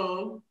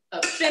 teaspoon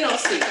of fennel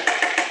seed,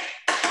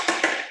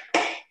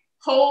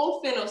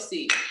 whole fennel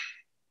seed.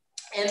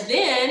 And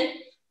then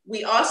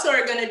we also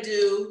are gonna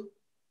do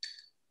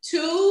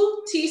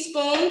 2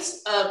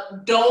 teaspoons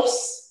of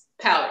dulse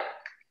powder.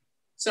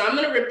 So I'm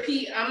gonna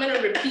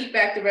repeat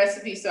back the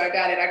recipe. So I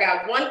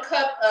got 1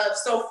 cup of,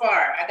 so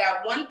far, I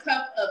got 1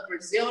 cup of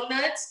Brazil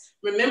nuts.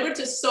 Remember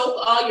to soak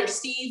all your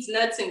seeds,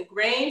 nuts, and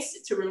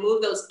grains to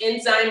remove those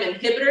enzyme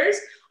inhibitors,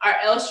 or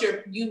else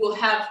you will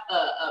have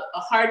a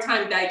hard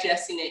time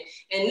digesting it.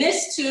 And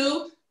this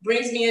too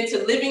brings me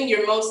into living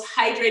your most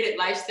hydrated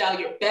lifestyle,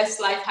 your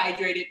best life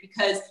hydrated,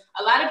 because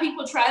a lot of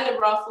people try the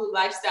raw food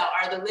lifestyle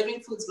or the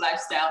living foods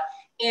lifestyle,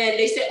 and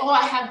they say, oh,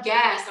 I have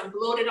gas, I'm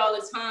bloated all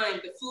the time,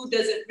 the food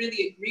doesn't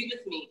really agree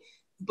with me.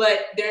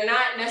 But they're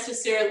not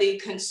necessarily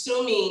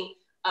consuming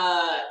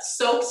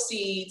soaked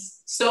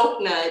seeds,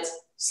 soaked nuts,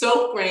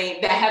 soaked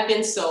grain that have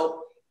been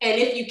soaked. And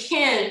if you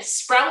can,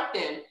 sprout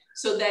them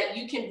so that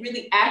you can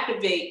really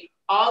activate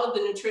all of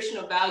the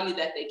nutritional value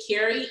that they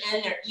carry,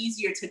 and they're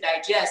easier to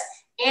digest.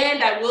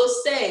 And I will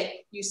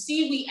say, you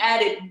see, we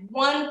added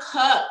 1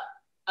 cup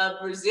of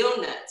Brazil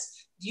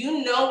nuts.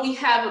 You know, we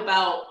have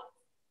about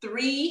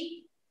 3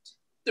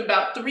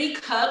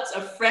 cups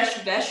of fresh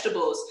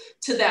vegetables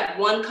to that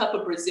 1 cup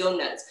of Brazil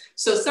nuts.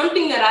 So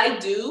something that I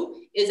do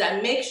is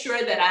I make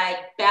sure that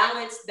I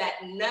balance that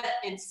nut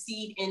and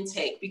seed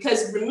intake,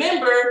 because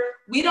remember,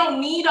 we don't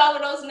need all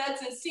of those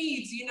nuts and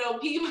seeds. You know,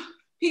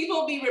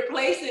 people be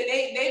replacing,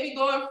 they be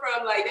going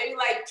from like, they be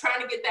like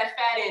trying to get that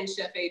fat in,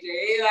 Chef AJ.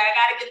 They like, I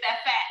gotta get that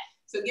fat.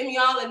 So give me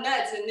all the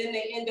nuts, and then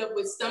they end up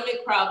with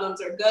stomach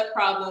problems or gut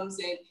problems,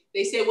 and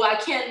they say, well, I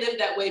can't live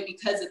that way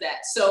because of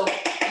that. So,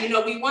 you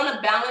know, we want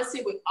to balance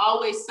it with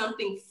always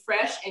something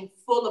fresh and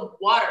full of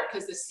water,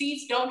 because the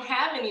seeds don't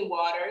have any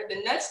water,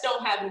 the nuts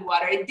don't have any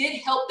water. It did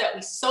help that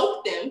we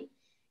soaked them,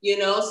 you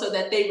know, so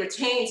that they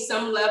retain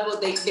some level,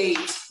 they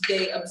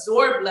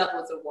absorb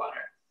levels of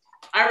water.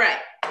 All right.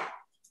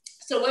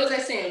 So what was I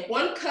saying?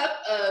 1 cup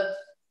of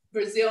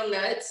Brazil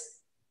nuts,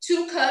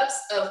 2 cups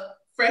of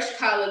fresh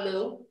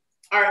callaloo,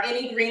 or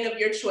any green of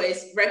your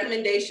choice.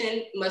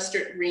 Recommendation,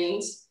 mustard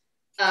greens.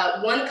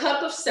 1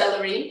 cup of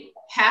celery,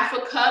 half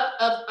a cup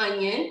of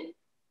onion,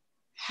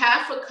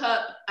 half a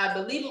cup, I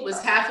believe it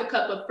was half a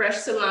cup of fresh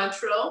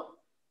cilantro,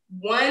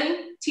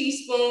 1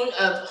 teaspoon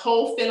of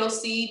whole fennel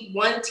seed,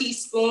 1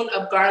 teaspoon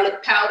of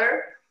garlic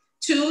powder,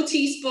 2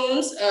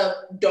 teaspoons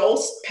of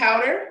dulse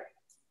powder.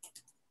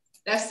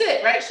 That's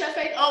it, right, Chef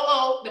A?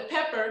 Oh, the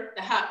pepper,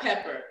 the hot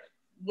pepper.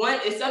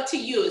 It's up to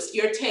you, it's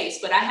your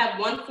taste, but I have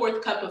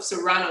 1/4 cup of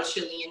serrano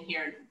chili in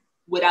here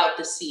without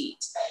the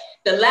seeds.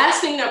 The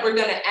last thing that we're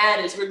gonna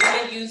add is we're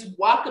gonna use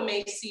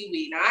wakame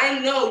seaweed. Now, I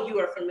know you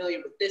are familiar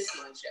with this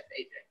one, Chef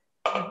AJ.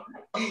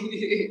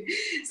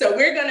 So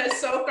we're gonna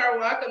soak our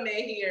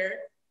wakame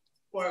here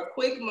for a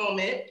quick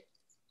moment.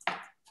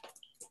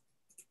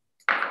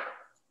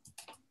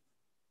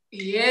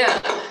 Yeah.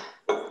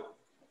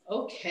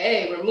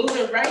 Okay, we're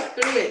moving right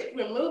through it.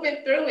 We're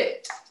moving through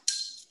it.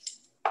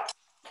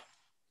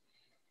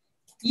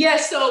 Yeah,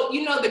 so,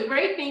 you know, the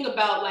great thing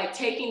about like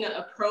taking the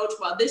approach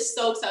while this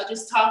soaks, I'll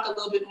just talk a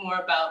little bit more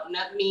about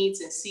nut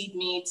meats and seed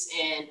meats,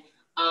 and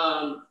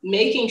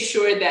making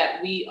sure that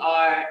we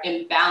are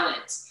in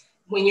balance.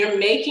 When you're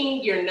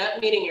making your nut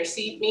meat and your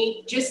seed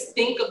meat, just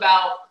think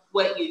about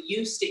what you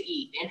used to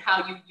eat and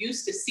how you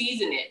used to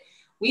season it.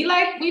 We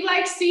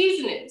like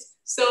seasonings.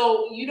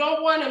 So you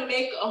don't want to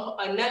make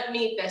a nut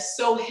meat that's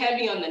so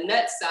heavy on the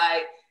nut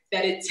side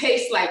that it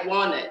tastes like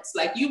walnuts.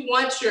 Like, you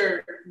want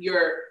your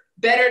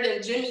better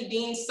than Jimmy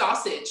Dean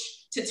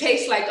sausage to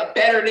taste like a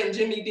better than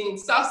Jimmy Dean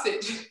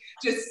sausage.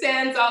 Just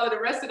sans all of the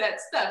rest of that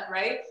stuff,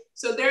 right?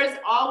 So there's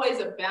always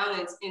a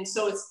balance. And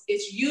so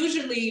it's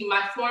usually,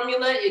 my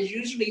formula is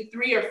usually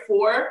 3 or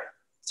 4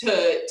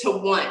 to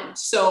 1.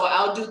 So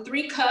I'll do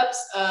 3 cups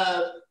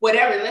of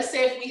whatever. Let's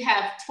say if we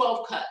have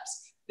 12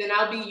 cups, then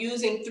I'll be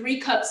using 3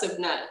 cups of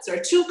nuts, or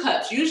 2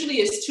 cups.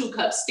 Usually it's 2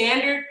 cups.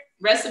 Standard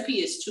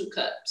recipe is 2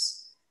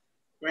 cups,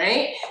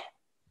 right?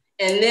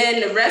 And then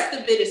the rest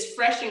of it is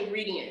fresh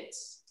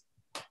ingredients.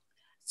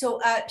 So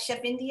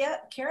Chef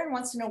India, Karen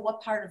wants to know,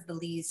 what part of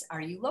Belize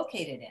are you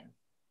located in?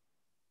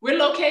 We're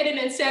located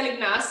in San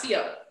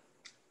Ignacio.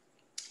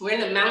 We're in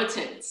the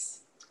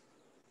mountains.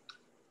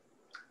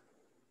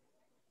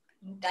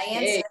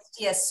 Diane says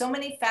she has so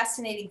many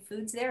fascinating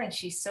foods there, and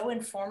she's so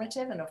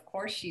informative. And of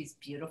course, she's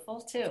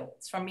beautiful too.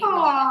 It's from eating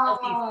all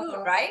that healthy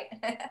food,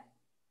 right?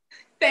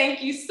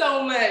 Thank you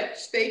so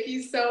much. Thank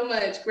you so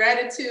much.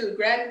 Gratitude,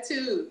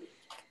 gratitude.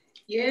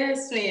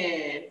 Yes,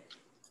 man.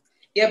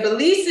 Yeah,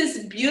 Belize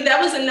is beautiful. That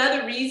was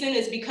another reason,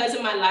 is because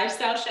of my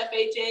lifestyle, Chef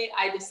AJ.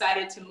 I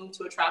decided to move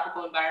to a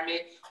tropical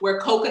environment where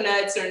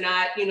coconuts are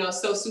not, you know,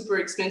 so super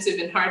expensive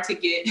and hard to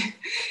get.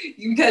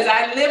 Because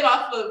I live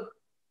off of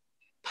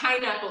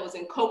pineapples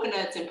and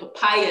coconuts and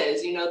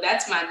papayas. You know,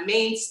 that's my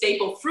main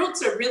staple.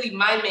 Fruits are really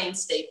my main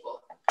staple,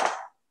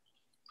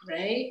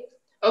 right?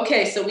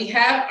 Okay, so we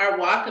have our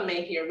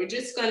wakame here. We're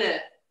just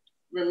gonna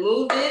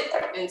remove it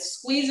and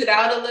squeeze it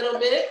out a little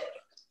bit.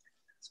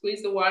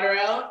 Squeeze the water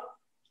out.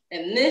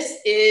 And this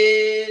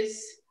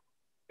is,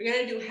 we're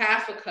gonna do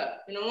half a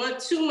cup. You don't want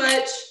too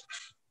much.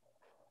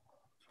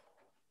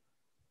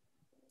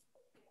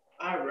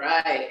 All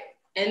right,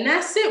 and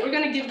that's it. We're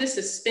gonna give this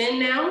a spin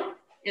now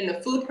in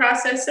the food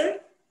processor.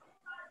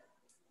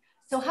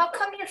 So how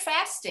come you're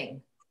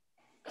fasting?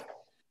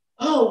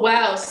 Oh,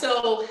 wow.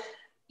 So,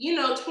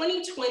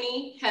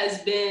 2020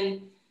 has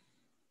been,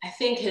 I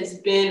think, has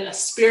been a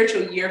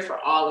spiritual year for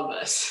all of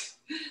us.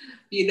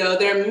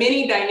 There are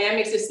many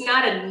dynamics. It's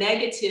not a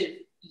negative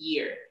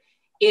year.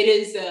 It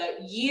is a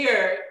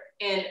year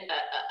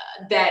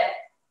that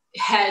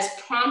has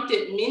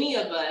prompted many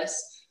of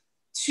us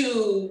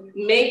to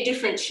make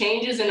different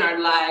changes in our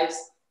lives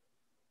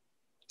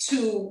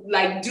to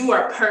do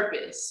our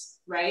purpose,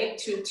 right?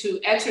 To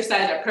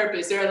exercise our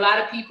purpose. There are a lot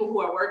of people who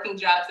are working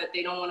jobs that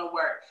they don't want to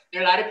work.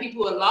 There are a lot of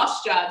people who have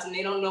lost jobs and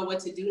they don't know what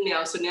to do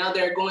now. So now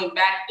they're going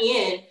back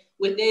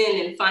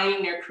within and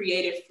finding their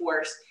creative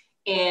force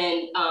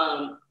and,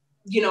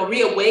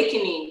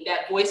 reawakening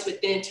that voice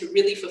within to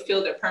really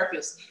fulfill their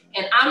purpose.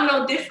 And I'm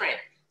no different.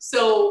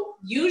 So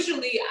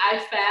usually I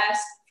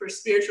fast for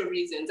spiritual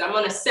reasons. I'm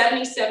on a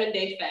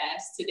 77-day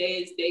fast. Today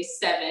is day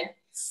 7.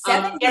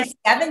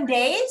 77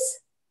 days?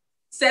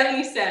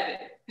 77.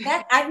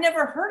 That I've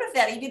never heard of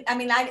that.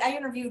 I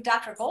interviewed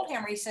Dr.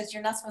 Goldhammer. He says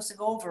you're not supposed to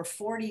go over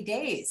 40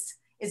 days.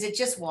 Is it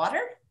just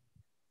water?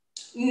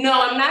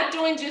 No, I'm not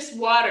doing just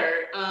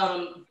water,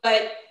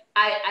 but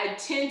I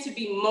tend to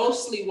be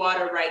mostly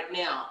water right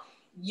now.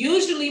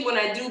 Usually when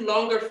I do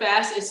longer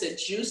fasts, it's a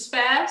juice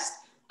fast.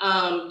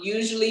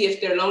 Usually if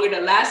they're longer,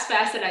 the last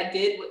fast that I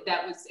did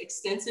that was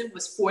extensive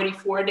was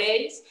 44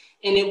 days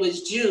and it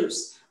was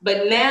juice.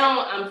 But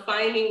now I'm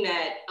finding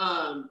that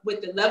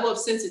with the level of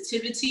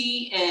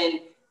sensitivity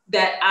and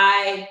that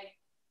I'm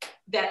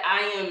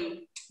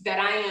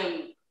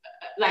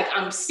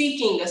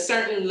seeking a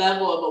certain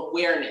level of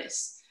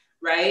awareness,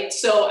 right?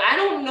 So I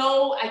don't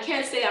know, I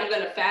can't say I'm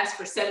gonna fast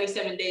for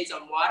 77 days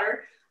on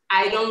water.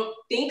 I don't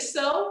think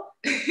so,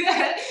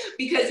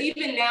 because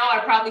even now I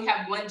probably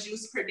have 1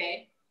 juice per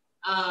day,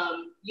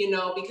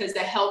 because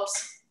that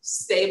helps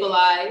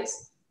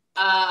stabilize.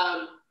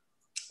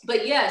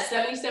 But yeah,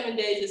 77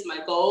 days is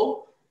my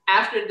goal.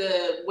 After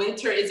the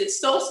winter, is it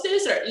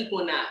solstice or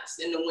equinox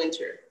in the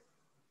winter?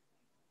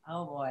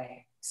 Oh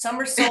boy.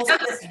 Summer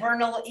solstice,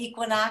 vernal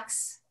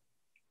equinox.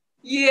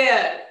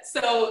 Yeah.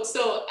 So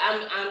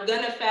I'm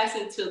gonna fast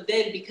until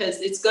then because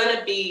it's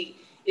gonna be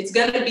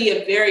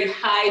a very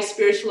high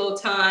spiritual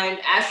time.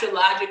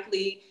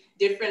 Astrologically,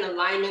 different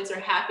alignments are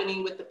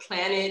happening with the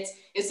planets.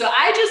 And so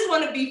I just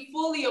want to be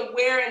fully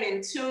aware and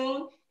in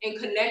tune and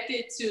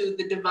connected to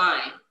the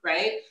divine,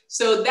 right?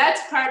 So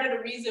that's part of the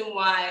reason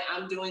why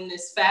I'm doing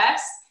this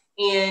fast.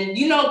 And,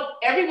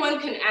 everyone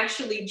can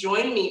actually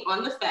join me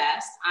on the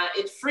fast.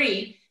 It's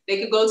free. They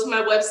could go to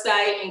my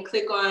website and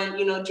click on,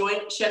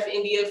 join Chef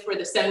India for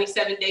the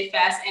 77-day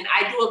fast. And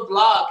I do a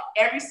vlog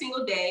every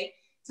single day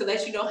to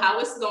let you know how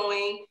it's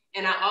going.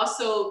 And I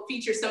also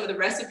feature some of the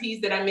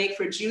recipes that I make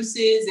for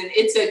juices. And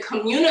it's a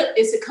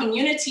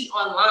community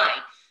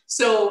online.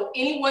 So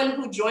anyone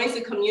who joins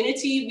the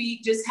community,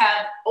 we just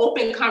have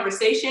open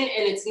conversation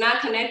and it's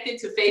not connected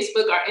to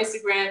Facebook or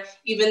Instagram,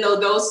 even though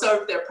those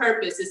serve their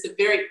purpose. It's a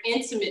very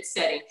intimate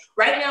setting.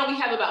 Right now we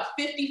have about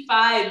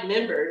 55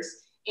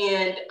 members.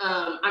 And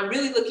I'm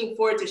really looking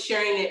forward to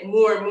sharing it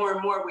more and more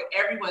and more with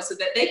everyone so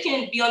that they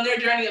can be on their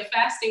journey of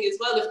fasting as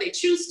well if they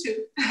choose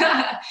to,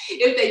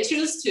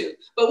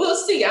 But we'll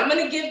see. I'm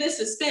going to give this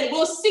a spin.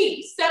 We'll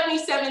see.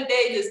 77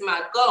 days is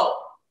my goal,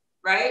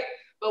 right?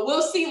 But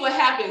we'll see what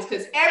happens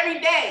because every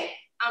day,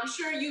 I'm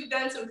sure you've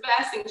done some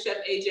fasting,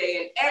 Chef AJ,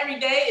 and every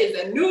day is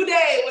a new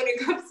day when it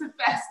comes to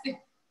fasting.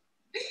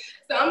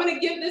 So I'm going to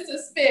give this a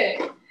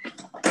spin.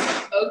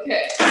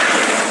 Okay.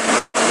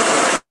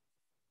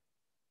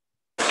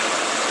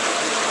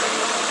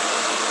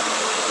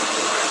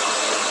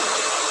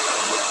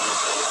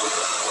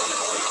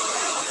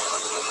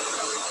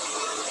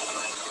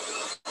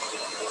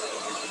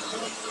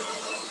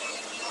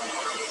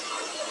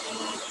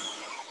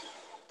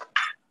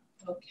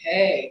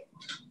 Okay.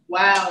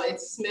 Wow, it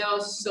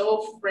smells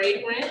so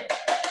fragrant,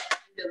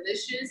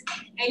 delicious.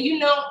 And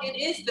it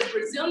is, the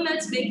Brazil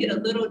nuts make it a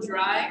little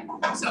dry.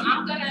 So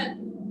I'm gonna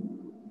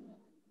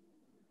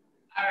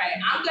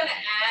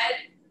add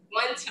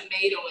 1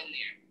 tomato in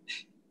there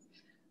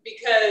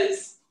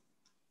because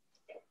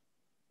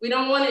we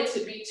don't want it to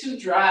be too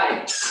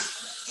dry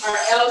or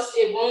else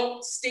it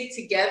won't stick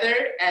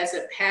together as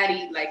a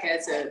patty,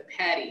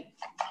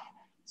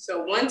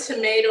 So 1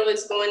 tomato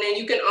is going in.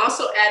 You can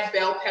also add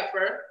bell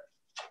pepper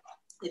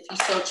if you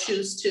so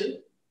choose to.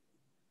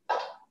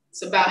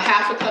 It's about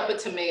 ½ cup of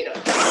tomato.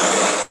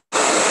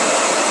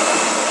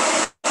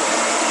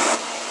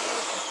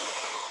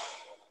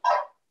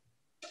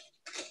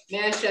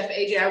 Man, Chef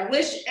AJ, I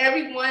wish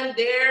everyone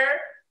there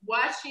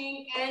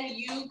watching and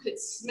you could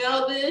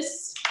smell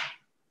this.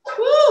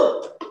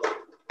 Woo!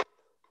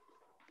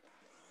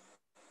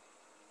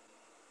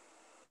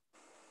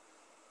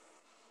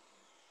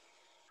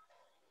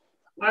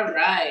 All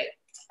right.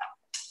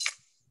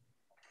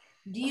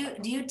 Do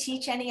you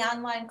teach any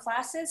online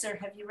classes or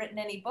have you written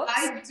any books?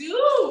 I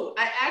do.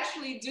 I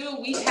actually do.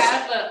 We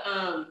have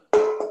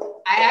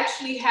I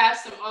actually have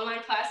some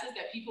online classes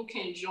that people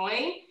can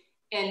join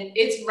and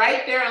it's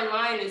right there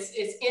online. It's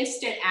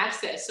instant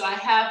access. So I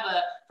have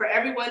for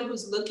everyone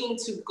who's looking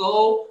to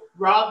go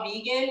raw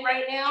vegan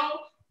right now,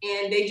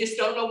 and they just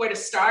don't know where to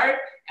start,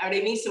 or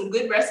they need some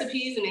good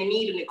recipes, and they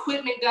need an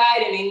equipment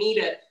guide, and they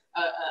need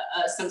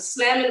some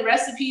slamming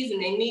recipes,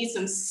 and they need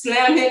some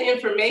slamming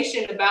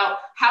information about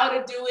how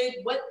to do it,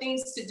 what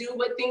things to do,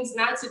 what things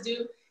not to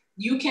do.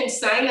 You can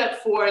sign up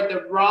for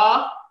the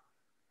Raw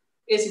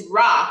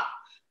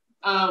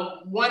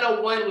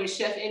 101 with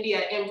Chef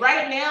India. And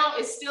right now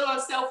it's still on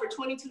sale for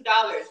 $22.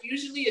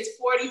 Usually it's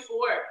 $44,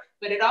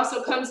 but it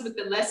also comes with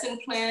the lesson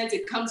plans.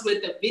 It comes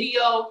with a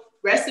video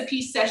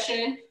recipe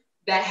session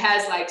that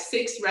has like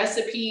 6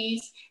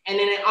 recipes. And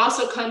then it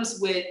also comes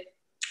with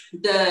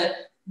the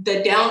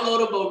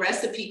downloadable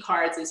recipe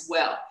cards as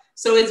well.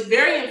 So it's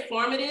very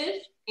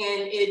informative,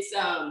 and it's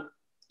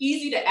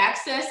easy to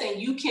access,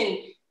 and you can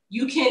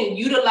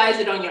utilize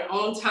it on your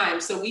own time.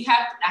 So I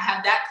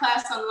have that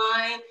class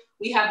online.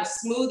 We have a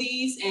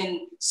smoothies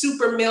and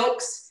super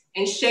milks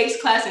and shakes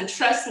class. And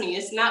trust me,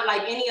 it's not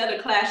like any other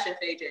class, Chef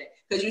AJ,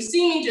 because you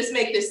see me just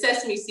make the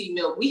sesame seed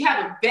milk. We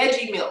have a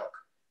veggie milk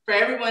for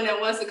everyone that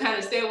wants to kind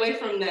of stay away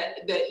from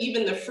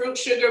even the fruit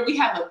sugar. We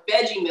have a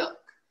veggie milk,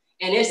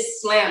 and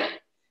it's slamming.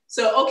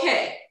 So,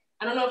 okay,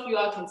 I don't know if you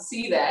all can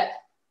see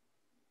that.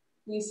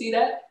 Can you see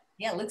that?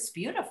 Yeah, it looks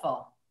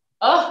beautiful.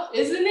 Oh,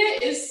 isn't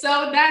it? It's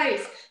so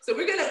nice. So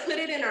we're gonna put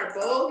it in our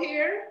bowl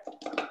here.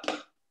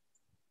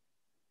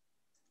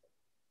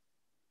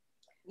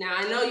 Now,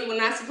 I know you were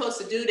not supposed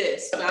to do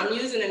this, but I'm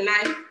using a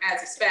knife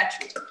as a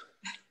spatula.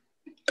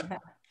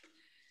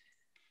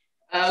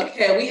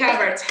 Okay, we have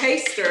our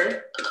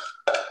taster.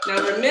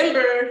 Now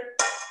remember,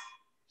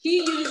 he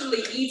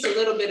usually eats a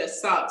little bit of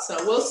salt,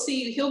 so we'll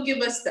see. He'll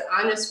give us the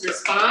honest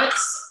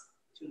response.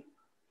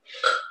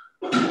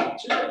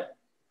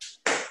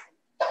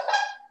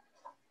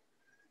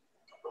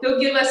 He'll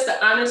give us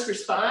the honest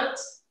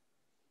response.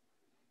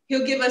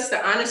 He'll give us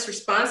the honest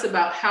response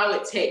about how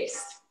it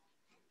tastes.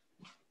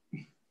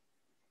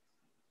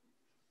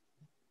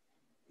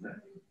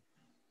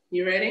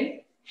 You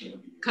ready?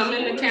 Come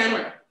in the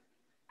camera.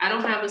 I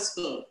don't have a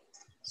spoon,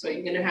 so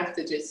you're gonna have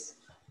to just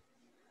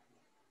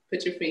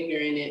put your finger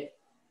in it.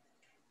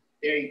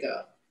 There you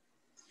go.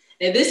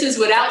 And this is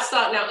without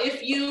salt. Now,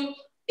 if you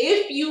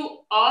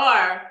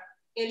are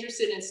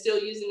interested in still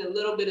using a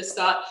little bit of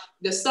salt,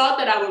 the salt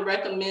that I would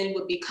recommend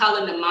would be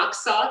Kala Namak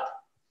salt.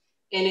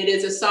 And it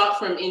is a salt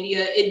from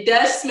India. It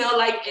does smell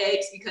like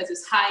eggs because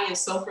it's high in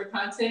sulfur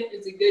content.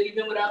 Is it good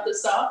even without the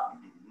salt?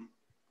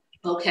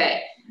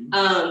 Okay,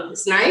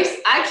 it's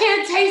nice. I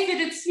can't taste it.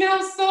 It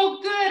smells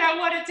so good. I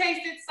want to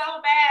taste it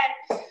so bad.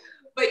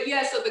 But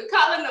yeah, so the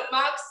Kala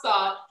Namak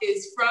salt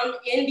is from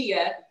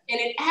India, and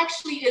it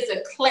actually is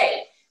a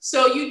clay.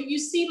 So you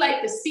see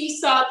like the sea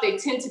salt, they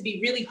tend to be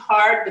really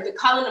hard, but the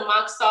Kala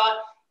Namak salt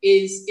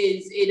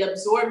it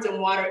absorbs in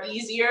water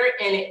easier,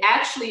 and it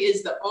actually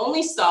is the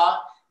only salt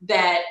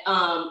that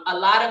a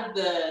lot of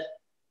the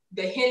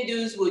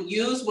Hindus will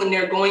use when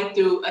they're going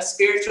through a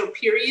spiritual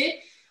period.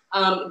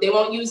 They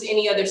won't use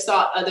any other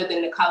salt other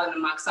than the Kala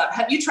Namak salt.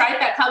 Have you tried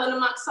that Kala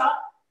Namak salt?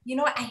 You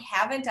know what? I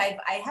haven't. I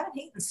haven't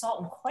eaten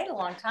salt in quite a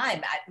long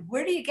time.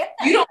 Where do you get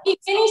that? You don't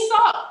eat any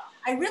salt.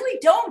 I really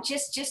don't.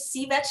 Just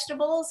sea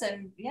vegetables,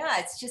 and yeah,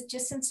 it's just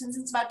since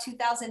about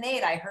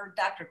 2008. I heard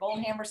Dr.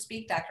 Goldhammer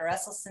speak, Dr.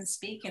 Esselstyn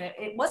speak, and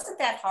it wasn't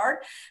that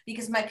hard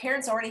because my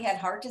parents already had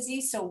heart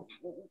disease. So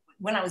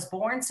when I was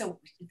born,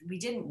 so we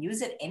didn't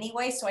use it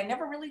anyway. So I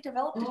never really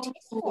developed a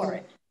taste for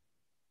it.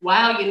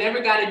 Wow, you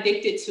never got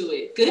addicted to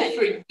it. Good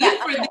for you. Good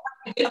for them.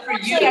 Good for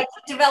you. I did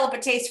develop a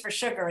taste for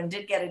sugar and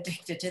did get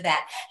addicted to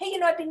that. Hey,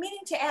 I've been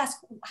meaning to ask,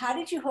 how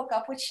did you hook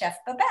up with Chef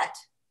Babette?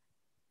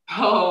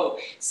 Oh,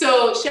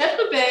 so Chef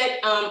Babette,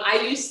 I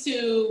used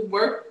to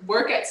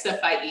work at Stuff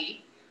I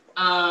Eat.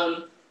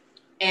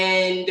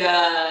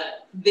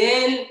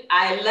 Then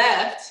I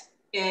left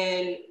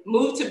and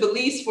moved to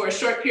Belize for a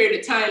short period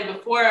of time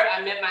before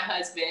I met my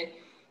husband.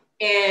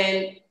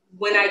 And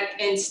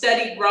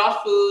studied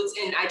raw foods,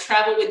 and I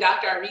traveled with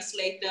Dr. Aris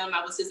Latham.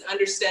 I was his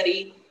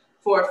understudy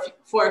for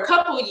a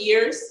couple of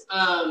years,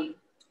 a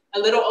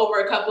little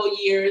over a couple of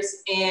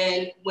years.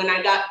 And when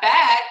I got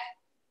back,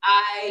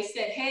 I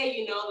said, hey,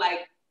 you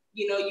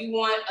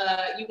want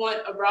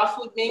a raw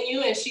food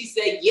menu? And she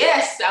said,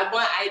 yes,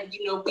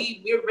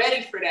 we're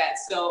ready for that.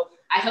 So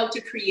I helped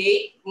to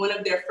create one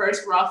of their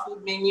first raw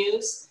food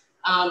menus,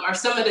 or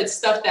some of the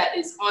stuff that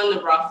is on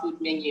the raw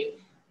food menu.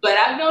 But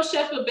I've known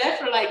Chef Babette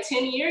for like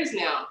 10 years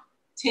now,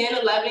 10,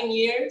 11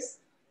 years.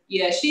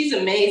 Yeah, she's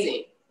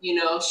amazing.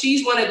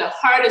 She's one of the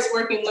hardest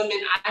working women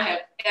I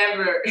have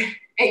ever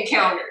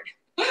encountered,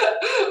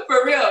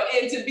 for real.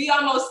 And to be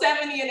almost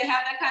 70 and to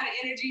have that kind of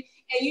energy.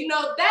 And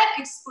that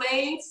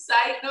explains,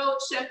 side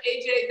note, Chef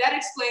AJ, that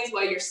explains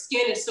why your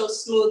skin is so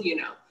smooth,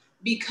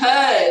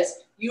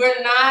 because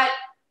you're not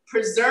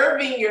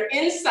preserving your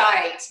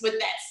insides with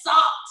that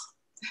salt.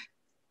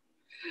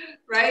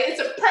 Right? It's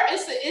a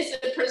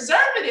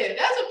preservative.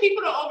 That's what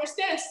people don't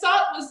understand.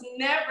 Salt was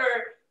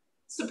never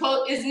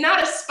is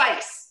not a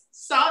spice.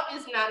 Salt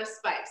is not a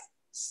spice.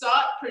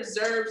 Salt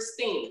preserves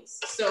things.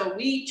 So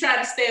we try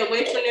to stay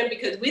away from them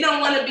because we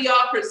don't want to be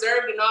all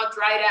preserved and all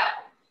dried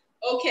out.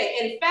 Okay,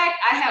 in fact,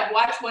 I have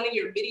watched one of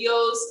your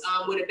videos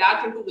with a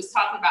doctor who was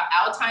talking about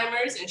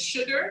Alzheimer's and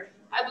sugar,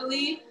 I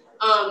believe.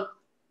 And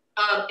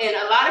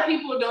a lot of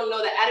people don't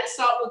know that added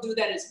salt will do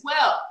that as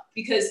well,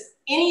 because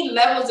any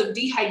levels of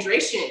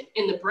dehydration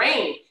in the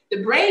brain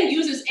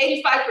uses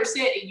 85%,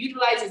 it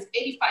utilizes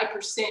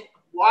 85%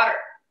 of water.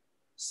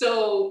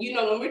 So, you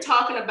know, when we're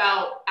talking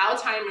about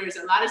Alzheimer's,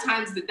 a lot of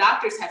times the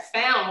doctors have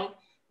found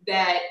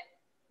that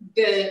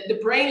the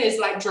brain is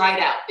like dried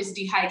out, it's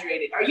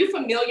dehydrated. Are you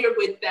familiar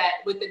with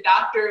that, with the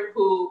doctor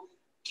who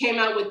came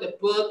out with the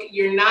book,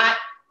 You're Not,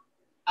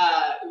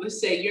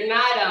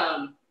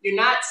 you're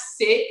not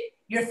sick,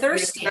 You're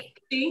thirsty. You're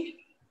thirsty?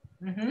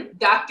 Mm-hmm.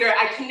 Doctor,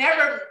 I can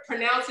never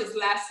pronounce his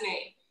last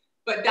name,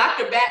 but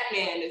Dr.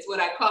 Batman is what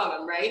I call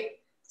him, right?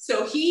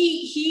 So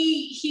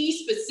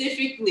he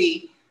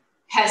specifically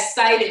has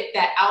cited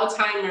that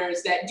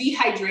Alzheimer's, that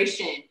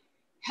dehydration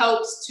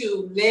helps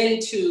to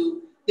lend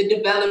to the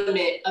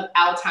development of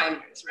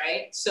Alzheimer's,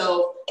 right?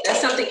 So that's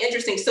something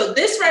interesting. So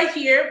this right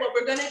here, what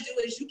we're gonna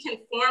do is you can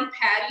form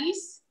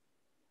patties.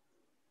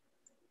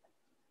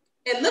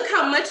 And look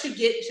how much you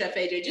get, Chef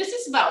AJ. Just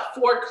it's about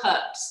 4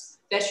 cups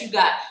that you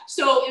got.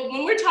 So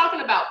when we're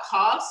talking about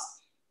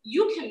cost,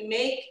 you can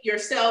make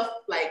yourself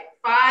like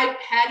 5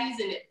 patties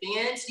in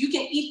advance. You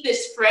can eat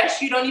this fresh.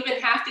 You don't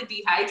even have to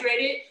dehydrate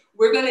it.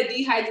 We're gonna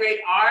dehydrate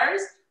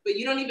ours, but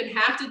you don't even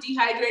have to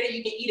dehydrate it.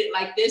 You can eat it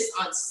like this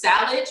on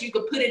salads. You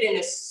could put it in a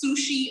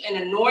sushi and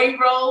a nori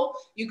roll.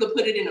 You could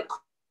put it in a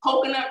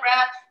coconut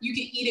wrap. You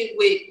can eat it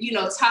with, you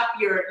know, top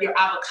your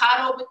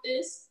avocado with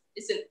this.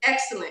 It's an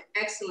excellent,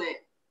 excellent,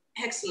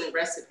 excellent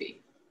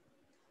recipe.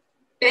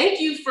 Thank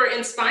you for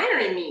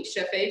inspiring me,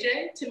 Chef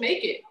AJ, to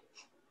make it.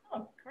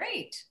 Oh,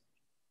 great.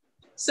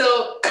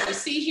 So you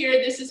see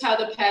here, this is how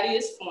the patty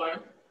is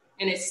formed,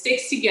 and it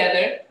sticks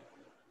together.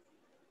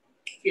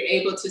 If you're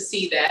able to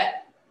see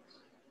that.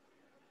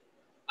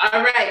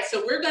 All right,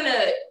 so we're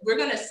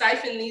gonna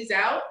siphon these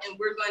out, and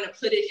we're gonna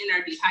put it in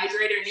our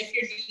dehydrator. And if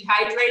you're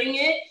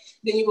dehydrating it,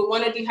 then you will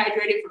want to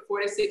dehydrate it for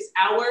 4 to 6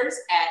 hours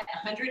at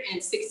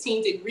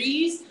 116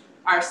 degrees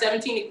or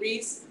 17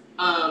 degrees.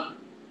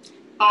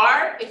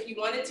 Or if you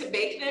wanted to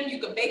bake them, you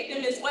could bake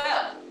them as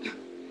well.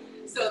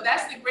 So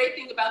that's the great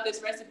thing about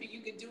this recipe.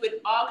 You could do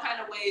it all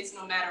kind of ways,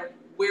 no matter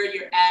where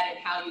you're at and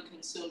how you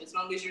consume, as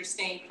long as you're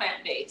staying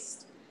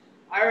plant-based.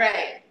 All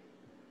right.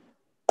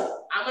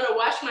 I'm gonna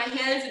wash my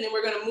hands, and then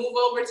we're gonna move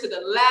over to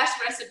the last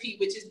recipe,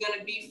 which is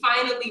gonna be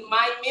finally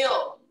my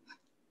meal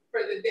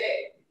for the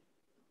day.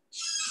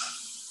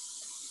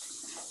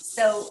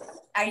 So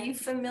are you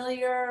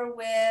familiar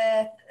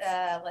with,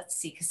 let's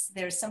see, because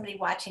there's somebody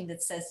watching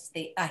that says,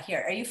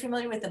 here, are you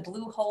familiar with the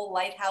Blue Hole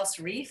Lighthouse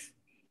Reef?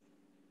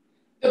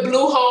 The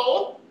Blue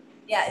Hole?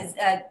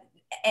 Yeah,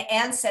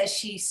 Anne says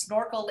she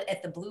snorkeled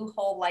at the Blue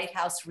Hole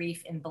Lighthouse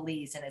Reef in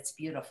Belize, and it's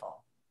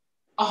beautiful.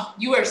 Oh,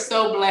 you are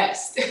so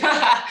blessed.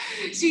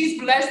 She's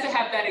blessed to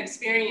have that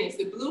experience.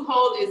 The Blue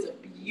Hole is a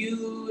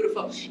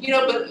beautiful, but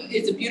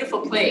it's a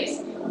beautiful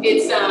place.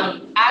 It's,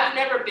 I've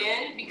never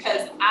been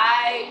because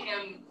I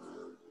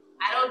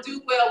don't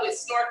do well with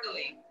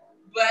snorkeling,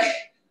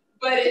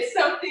 but it's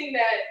something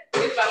that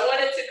if I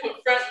wanted to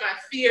confront my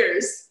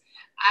fears,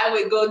 I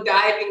would go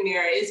diving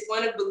there. It's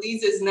one of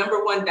Belize's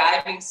 #1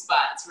 diving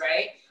spots,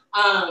 right?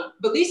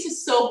 Belize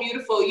is so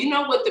beautiful. You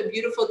know what the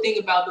beautiful thing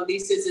about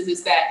Belize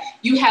is that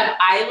you have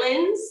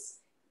islands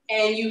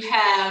and you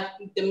have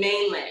the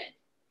mainland.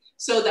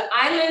 So the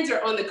islands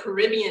are on the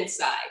Caribbean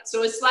side.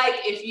 So it's like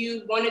if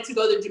you wanted to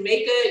go to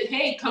Jamaica,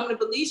 hey, come to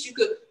Belize, you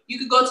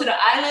could go to the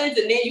islands,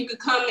 and then you could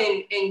come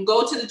and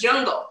go to the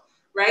jungle,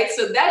 right?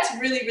 So that's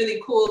really,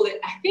 really cool.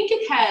 I think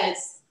it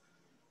has,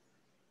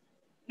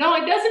 no,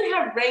 it doesn't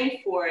have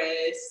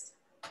rainforest.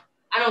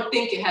 I don't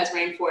think it has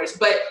rainforest,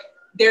 but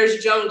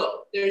there's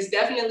jungle. There's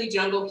definitely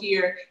jungle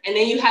here. And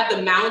then you have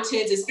the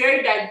mountains. It's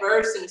very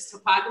diverse in its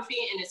topography,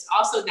 and it's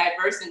also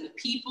diverse in the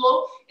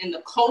people and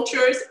the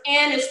cultures.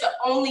 And it's the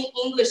only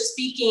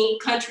English-speaking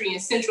country in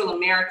Central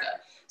America.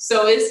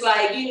 So it's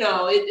like,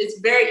 it's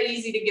very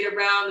easy to get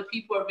around. The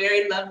people are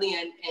very lovely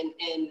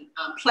and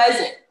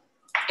pleasant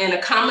and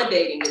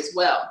accommodating as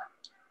well.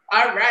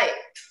 All right.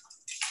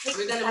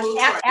 We're going to move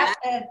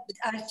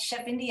to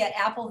Chef India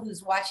Apple,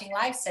 who's watching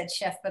live, said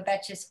Chef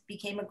Babette just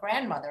became a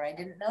grandmother. I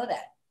didn't know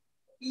that.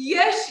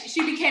 Yes,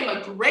 she became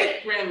a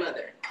great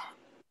grandmother.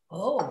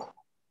 Oh.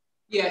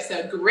 Yes,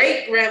 a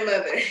great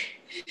grandmother.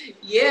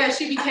 Yeah,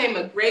 she became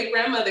a great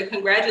grandmother.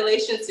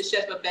 Congratulations to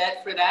Chef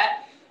Babette for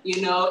that.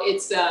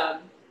 It's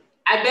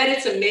I bet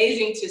it's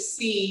amazing to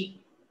see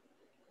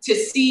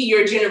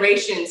your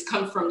generations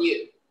come from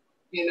you.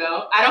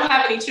 I don't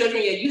have any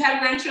children yet. You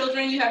have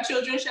grandchildren? You have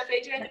children, Chef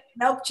AJ?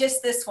 Nope,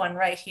 just this one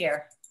right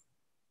here.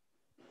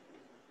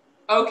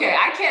 Okay,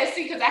 I can't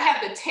see because I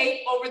have the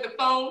tape over the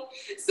phone,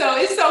 so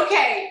it's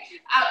okay.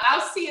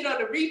 I'll see it on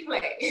the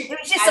replay. It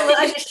was just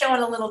I was just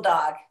showing a little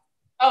dog.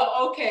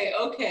 Oh,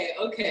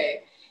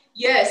 okay.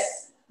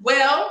 Yes.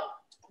 Well,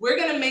 we're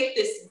gonna make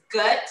this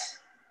gut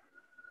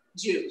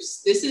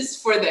juice. This is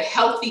for the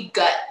healthy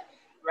gut,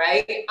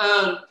 right?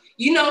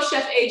 You know,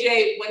 Chef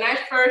AJ, when I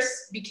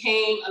first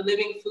became a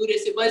living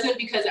foodist, it wasn't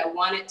because I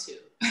wanted to.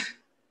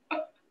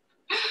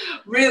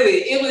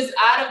 Really, it was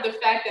out of the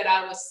fact that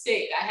I was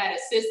sick. I had a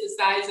cyst the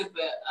size of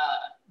a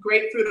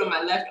grapefruit on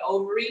my left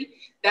ovary.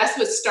 That's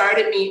what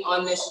started me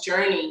on this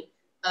journey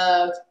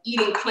of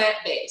eating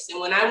plant-based.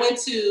 And when I went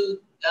to,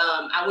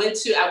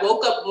 I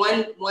woke up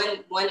 1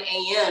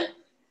 a.m.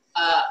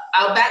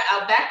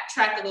 I'll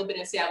backtrack a little bit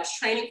and say I was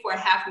training for a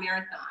half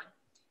marathon,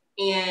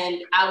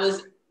 and I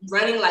was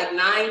running like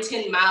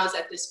 9-10 miles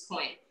at this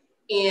point.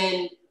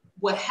 And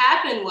what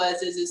happened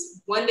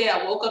is one day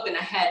I woke up and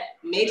I had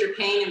major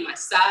pain in my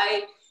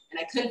side and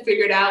I couldn't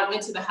figure it out.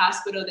 Went to the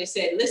hospital. They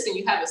said, listen,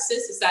 you have a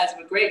cyst the size of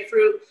a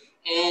grapefruit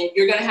and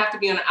you're gonna have to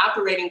be on an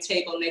operating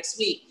table next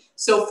week.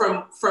 So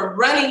from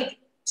running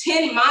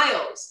 10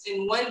 miles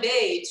in one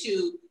day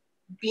to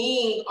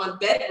being on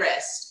bed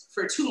rest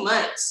for 2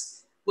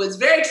 months was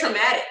very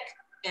traumatic.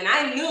 And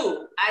I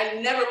knew I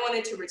never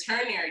wanted to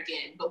return there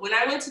again. But when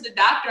I went to the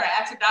doctor, I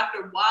asked the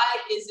doctor, why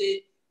is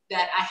it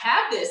that I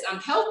have this? I'm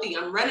healthy,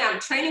 I'm running,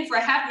 I'm training for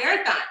a half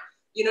marathon.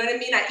 You know what I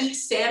mean? I eat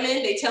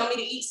salmon, they tell me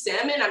to eat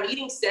salmon. I'm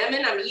eating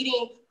salmon, I'm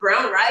eating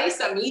brown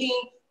rice, I'm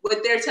eating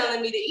what they're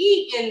telling me to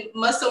eat in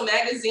Muscle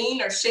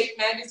Magazine or Shape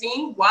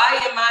Magazine. Why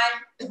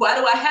do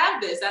I have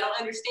this? I don't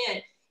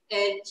understand.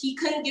 And he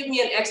couldn't give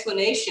me an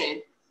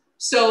explanation.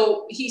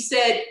 So he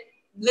said,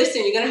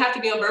 listen, you're gonna have to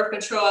be on birth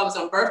control. I was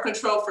on birth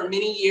control for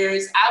many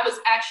years. I was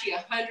actually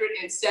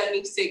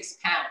 176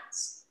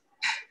 pounds,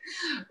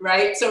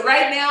 right? So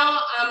right now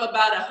I'm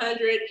about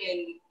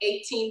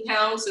 118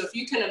 pounds. So if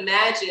you can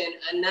imagine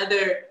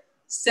another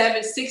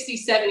 60,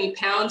 70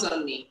 pounds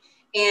on me.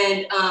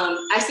 And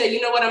I said,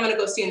 you know what, I'm gonna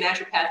go see a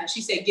naturopath. And she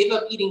said, give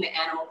up eating the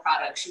animal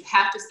products. You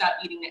have to stop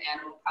eating the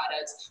animal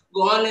products.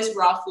 Go on this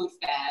raw food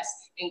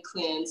fast and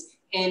cleanse.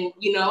 And,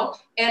 you know,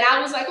 and I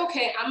was like,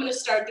 okay, I'm going to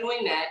start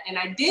doing that. And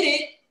I did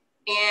it.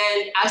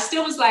 And I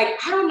still was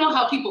like, I don't know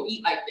how people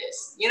eat like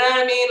this. You know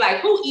what I mean? Like,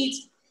 who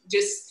eats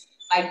just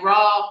like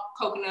raw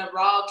coconut,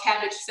 raw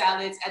cabbage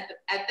salads? At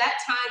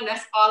that time,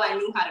 that's all I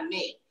knew how to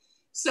make.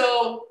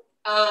 So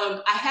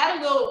I had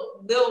a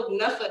little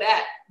enough of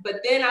that.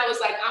 But then I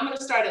was like, I'm going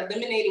to start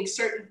eliminating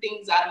certain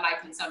things out of my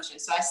consumption.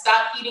 So I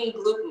stopped eating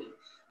gluten.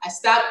 I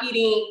stopped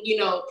eating, you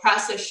know,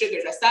 processed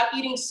sugars. I stopped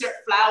eating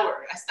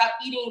flour. I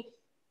stopped eating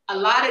a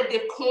lot of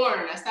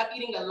corn. I stopped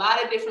eating a lot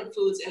of different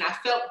foods and I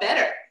felt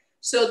better.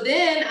 So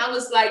then I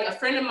was like, a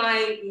friend of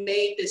mine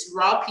made this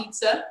raw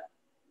pizza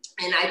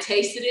and I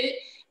tasted it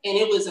and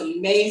it was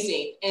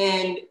amazing.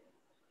 And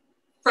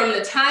from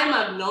the time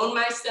I've known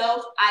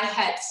myself, I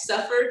had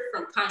suffered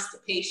from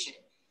constipation.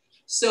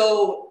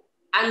 So,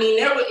 I mean,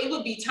 it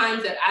would be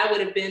times that I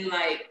would have been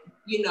like,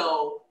 you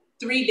know,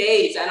 3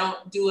 days, I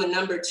don't do a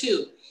number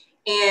 2.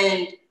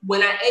 And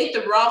when I ate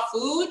the raw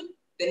food,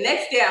 the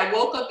next day I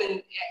woke up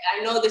and I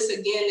know this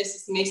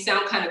may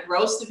sound kind of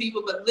gross to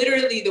people, but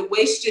literally the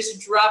waist just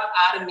dropped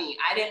out of me.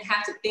 I didn't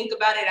have to think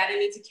about it. I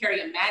didn't need to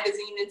carry a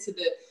magazine into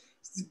the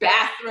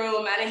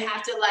bathroom. I didn't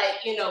have to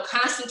like, you know,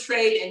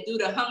 concentrate and do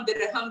the hum,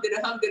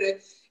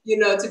 you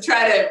know, to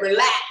try to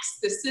relax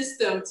the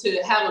system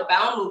to have a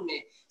bowel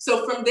movement.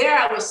 So from there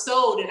I was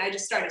sold and I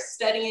just started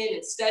studying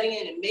and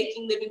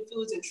making living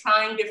foods and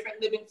trying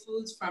different living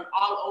foods from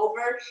all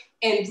over.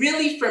 And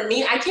really for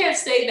me, I can't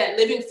say that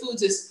living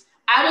foods is,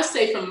 I would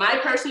say from my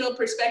personal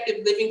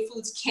perspective, living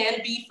foods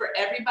can be for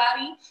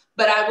everybody,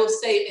 but I will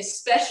say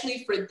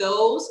especially for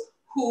those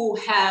who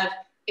have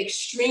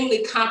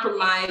extremely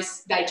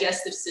compromised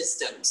digestive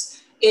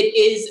systems. It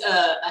is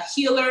a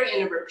healer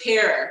and a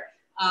repairer.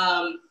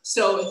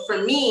 So for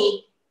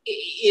me,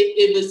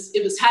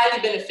 it was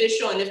highly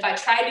beneficial. And if I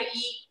try to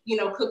eat, you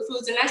know, cooked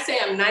foods, and I say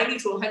I'm 90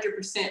 to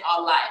 100%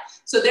 all live.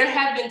 So there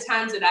have been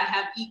times that I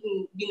have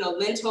eaten, you know,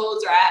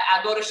 lentils, or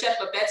I go to Chef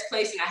Babette's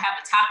place and I have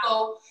a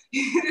taco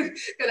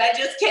because I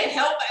just can't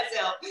help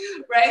myself,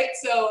 right?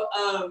 So,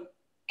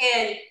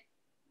 and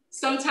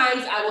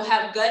sometimes I will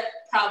have gut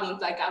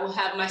problems. Like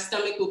my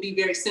stomach will be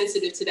very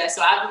sensitive to that.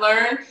 So I've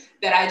learned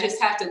that I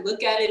just have to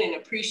look at it and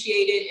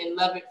appreciate it and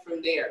love it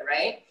from there,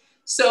 right?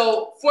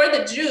 So for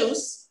the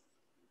juice,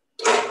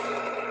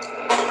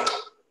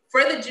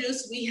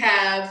 we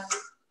have,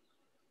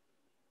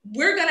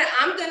 I'm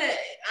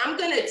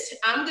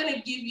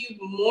gonna give you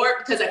more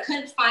because I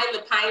couldn't find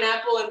the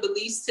pineapple in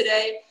Belize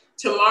today.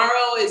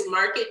 Tomorrow is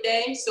market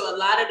day, so a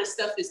lot of the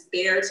stuff is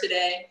bare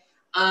today.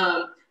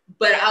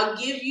 But I'll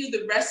give you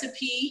the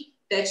recipe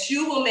that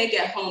you will make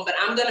at home, but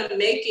I'm gonna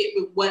make it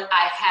with what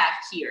I have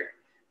here,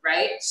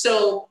 right?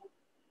 So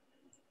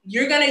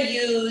you're gonna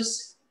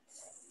use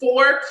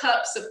 4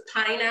 cups of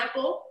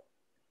pineapple,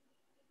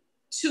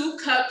 2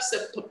 cups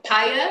of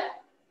papaya,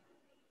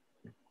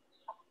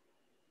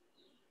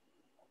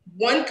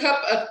 1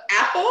 cup of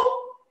apple,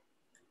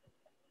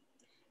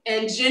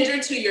 and ginger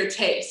to your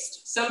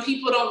taste. Some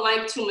people don't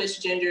like too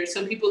much ginger.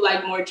 Some people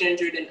like more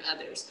ginger than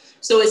others.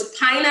 So it's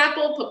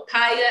pineapple,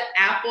 papaya,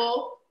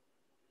 apple,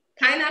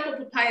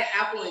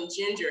 and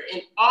ginger.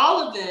 And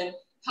all of them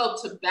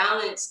help to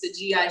balance the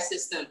GI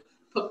system.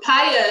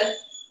 Papaya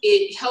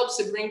it helps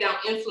to bring down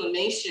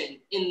inflammation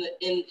in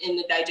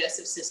the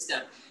digestive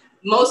system.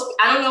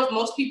 I don't know if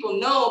most people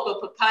know,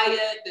 but papaya,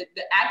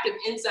 the active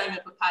enzyme in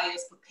papaya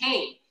is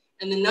papain.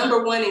 And the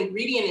number one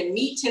ingredient in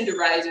meat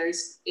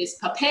tenderizers is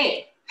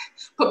papain.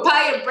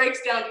 Papaya breaks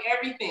down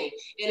everything.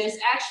 And it's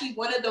actually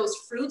one of those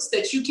fruits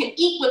that you can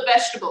eat with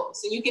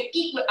vegetables and you can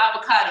eat with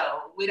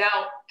avocado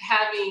without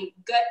having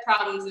gut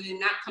problems and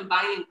not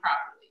combining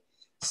properly.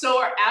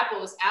 So are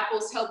apples.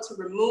 Apples help to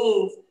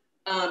remove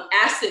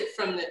acid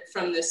from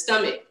the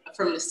stomach,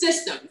 from the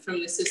system,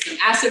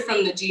 acid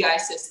from the GI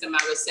system,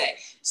 I would say.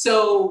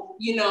 So,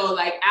 you know,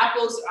 like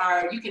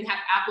you can have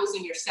apples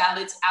in your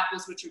salads,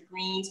 apples with your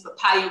greens,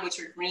 papaya with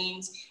your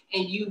greens,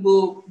 and you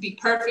will be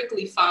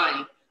perfectly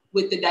fine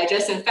with the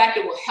digestion. In fact,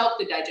 it will help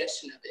the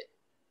digestion of it.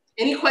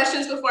 Any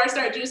questions before I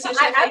start juicing?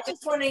 I'm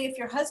just wondering if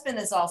your husband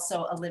is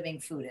also a living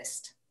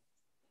foodist.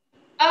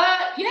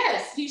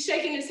 Yes, he's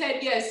shaking his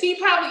head. Yes, he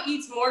probably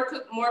eats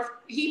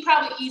he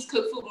probably eats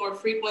cooked food more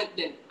frequent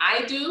than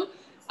I do,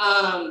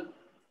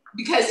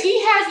 because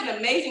he has an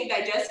amazing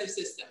digestive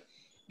system.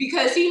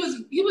 Because he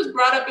was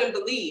brought up in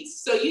Belize,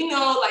 so you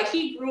know, like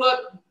he grew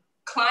up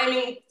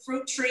climbing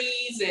fruit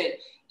trees and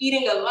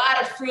eating a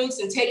lot of fruits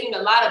and taking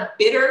a lot of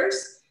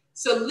bitters.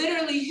 So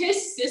literally,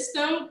 his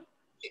system,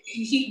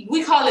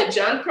 we call it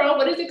John Crow.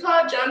 What is it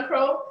called? John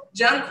Crow.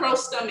 John Crow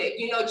stomach.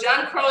 You know,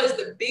 John Crow is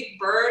the big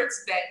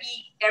birds that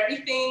eat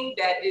everything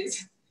that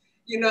is,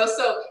 you know,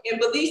 so in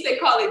Belize, they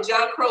call it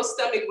John Crow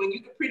stomach, when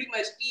you can pretty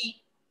much eat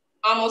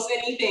almost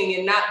anything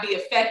and not be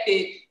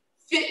affected,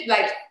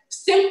 like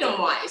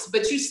symptom-wise,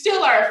 but you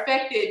still are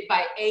affected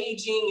by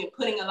aging and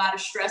putting a lot of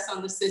stress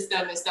on the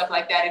system and stuff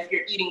like that if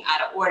you're eating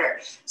out of order.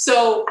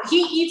 So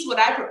he eats what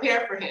I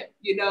prepare for him.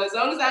 You know, as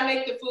long as I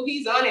make the food,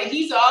 he's on it.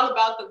 He's all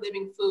about the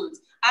living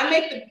foods. I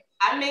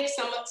make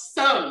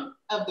some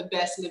of the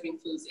best living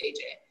foods, AJ.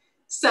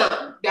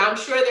 Some. Now, I'm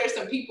sure there's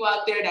some people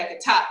out there that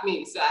could top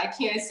me, so I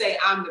can't say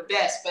I'm the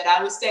best, but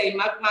I would say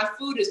my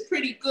food is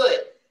pretty good.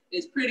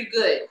 It's pretty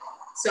good.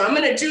 So I'm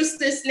gonna juice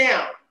this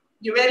now.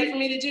 You ready for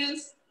me to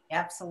juice?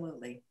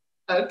 Absolutely.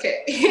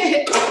 Okay.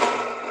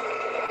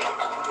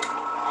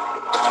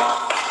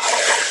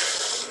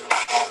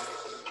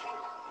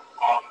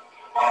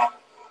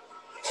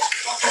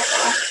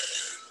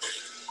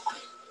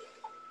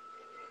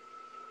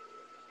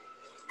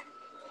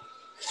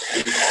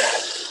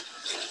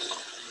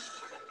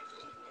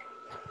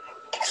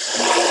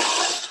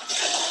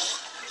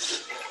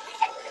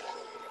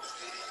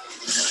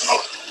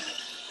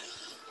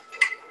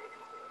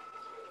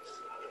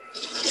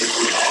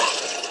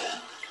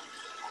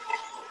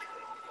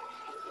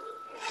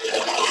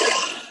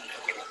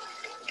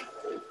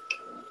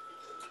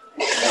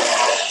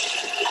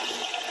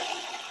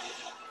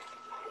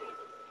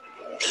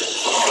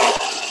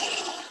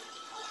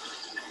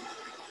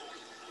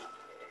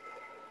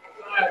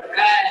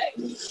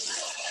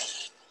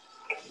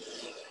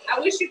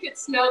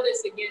 Smell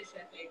this again,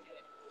 Chef AJ.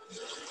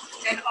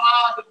 And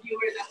all the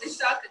viewers, I wish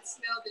y'all could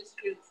smell this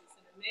juice. It's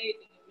an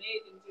amazing,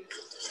 amazing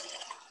juice.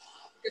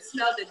 You can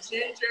smell the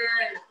ginger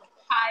and the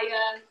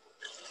papaya,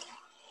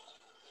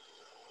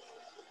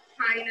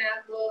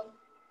 pineapple.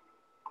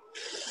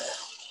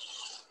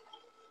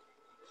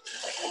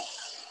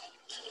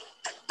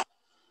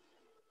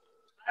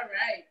 All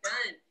right,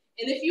 done.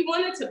 And if you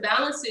wanted to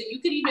balance it,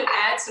 you could even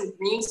add some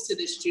greens to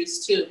this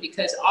juice too,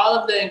 because all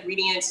of the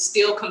ingredients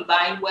still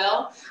combine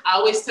well. I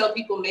always tell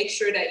people, make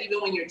sure that even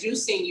when you're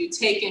juicing, you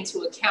take into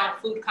account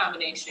food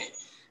combination.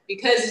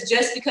 Because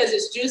just because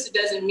it's juice, it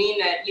doesn't mean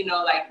that, you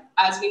know, like,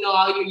 as we know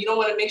all year, you don't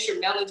want to mix your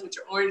melons with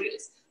your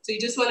oranges. So you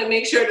just want to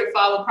make sure to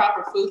follow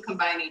proper food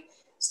combining.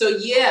 So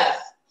yeah,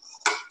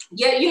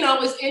 you know,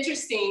 it was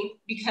interesting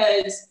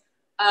because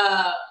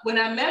when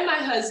I met my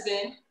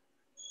husband,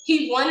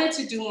 he wanted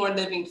to do more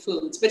living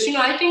foods. But, you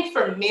know, I think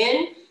for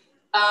men,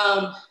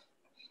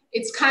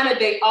 it's kind of,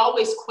 they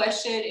always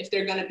question if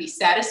they're going to be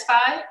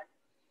satisfied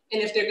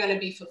and if they're going to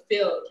be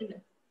fulfilled.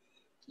 Can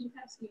you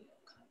pass me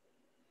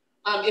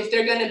that? If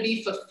they're going to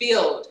be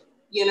fulfilled,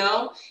 you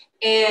know,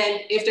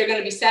 and if they're going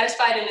to be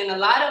satisfied. And then a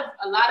lot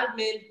of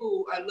men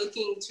who are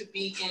looking to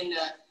be in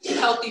a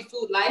healthy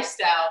food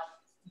lifestyle,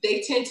 they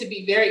tend to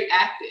be very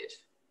active.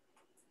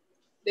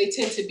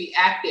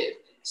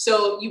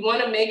 So you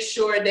want to make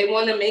sure, they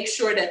want to make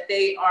sure that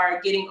they are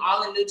getting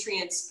all the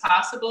nutrients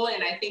possible.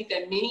 And I think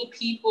that many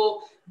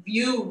people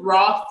view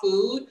raw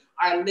food,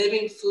 our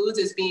living foods,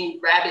 as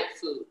being rabbit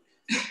food,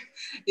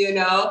 you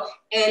know,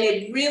 and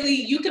it really,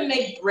 you can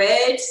make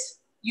breads.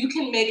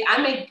 I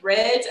make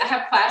breads. I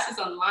have classes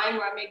online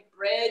where I make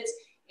breads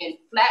and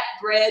flat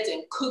breads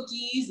and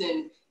cookies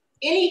and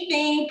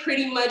anything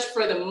pretty much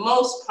for the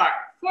most part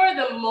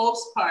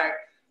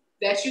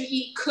that you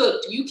eat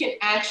cooked, you can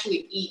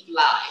actually eat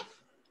live.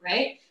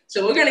 Right?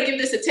 So we're gonna give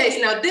this a taste.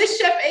 Now this,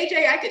 Chef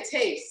AJ, I could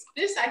taste.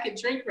 This I could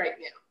drink right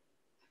now.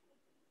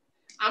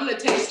 I'm the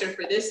taster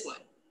for this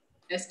one.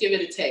 Let's give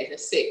it a taste,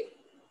 let's see.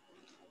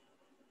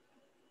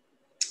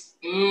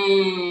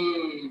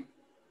 And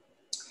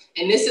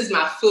this is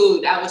my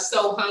food. I was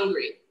so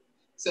hungry.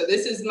 So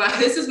this is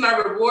my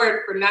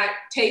reward for not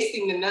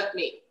tasting the nut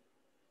meat.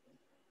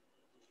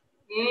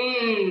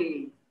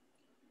 You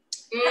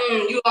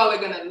all are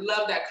gonna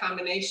love that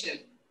combination.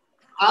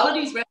 All of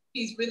these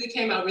recipes really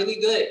came out really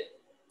good.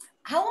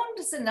 How long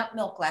does the nut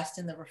milk last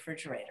in the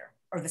refrigerator,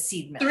 or the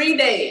seed milk? 3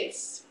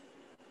 days.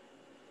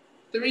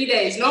 3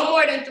 days, no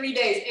more than 3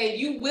 days. And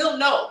you will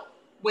know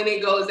when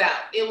it goes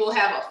out. It will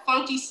have a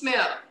funky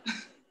smell.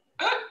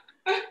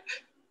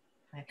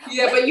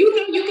 Yeah, but you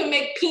know you can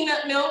make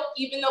peanut milk,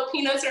 even though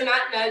peanuts are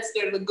not nuts,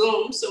 they're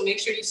legumes. So make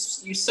sure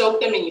you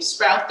soak them and you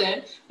sprout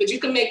them. But you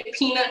can make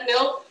peanut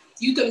milk.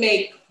 You can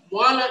make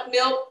walnut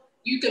milk.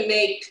 You can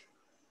make,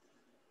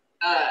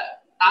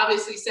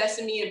 obviously,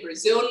 sesame and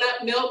Brazil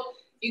nut milk.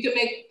 You can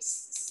make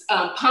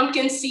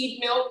pumpkin seed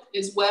milk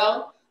as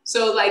well.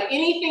 So like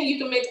anything, you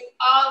can make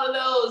all of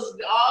those,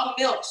 all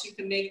milks, you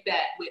can make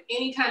that with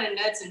any kind of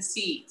nuts and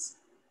seeds.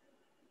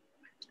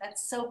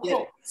 That's so cool.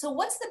 Yeah. So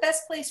what's the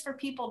best place for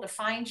people to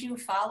find you,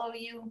 follow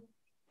you?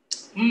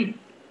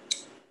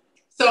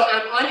 So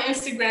I'm on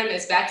Instagram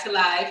as Back to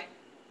Live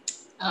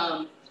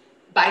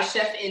by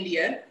Chef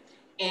India.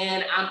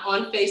 And I'm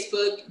on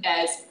Facebook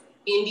as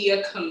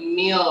India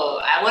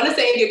Camiel. I want to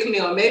say India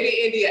Camiel,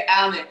 maybe India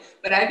Allen,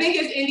 but I think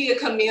it's India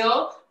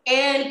Camiel.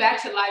 And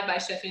Back to Live by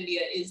Chef India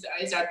is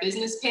our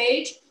business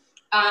page.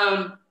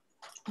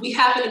 We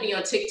happen to be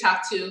on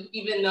TikTok too,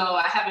 even though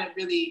I haven't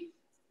really,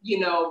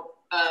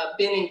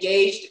 been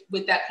engaged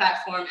with that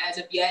platform as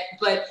of yet.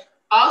 But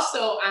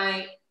also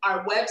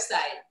our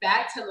website,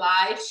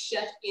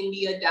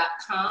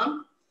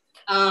 backtolivechefIndia.com.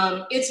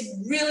 It's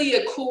really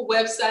a cool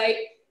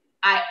website.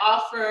 I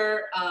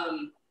offer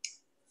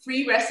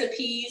free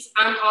recipes.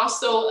 I'm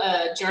also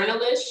a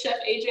journalist,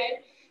 Chef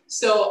AJ.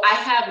 So I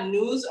have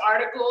news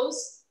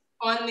articles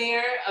on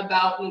there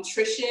about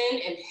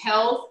nutrition and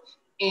health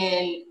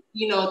and,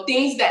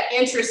 things that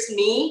interest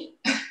me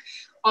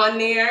on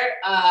there.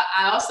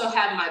 I also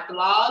have my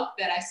blog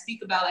that I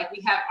speak about. Like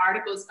we have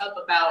articles up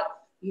about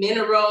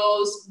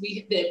minerals,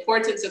 the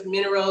importance of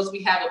minerals.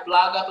 We have a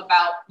blog up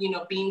about,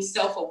 being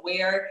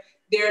self-aware.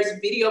 There's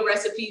video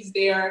recipes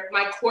there.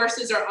 My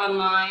courses are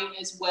online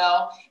as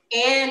well.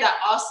 And I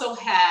also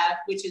have,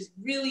 which is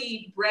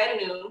really brand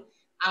new,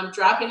 I'm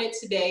dropping it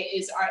today,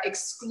 is our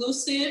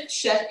exclusive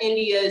Chef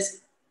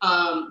India's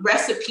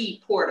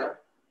recipe portal.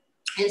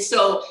 And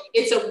so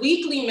it's a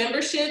weekly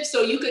membership.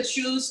 So you could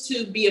choose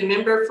to be a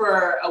member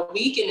for a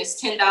week and it's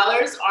 $10,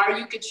 or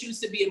you could choose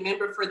to be a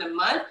member for the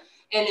month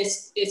and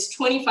it's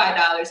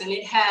 $25. And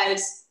it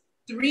has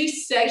 3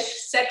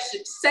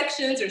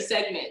 sections or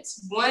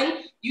segments.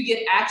 One, you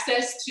get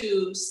access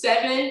to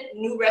 7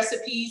 new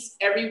recipes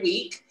every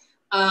week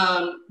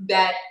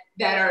that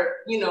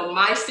are,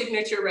 my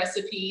signature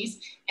recipes.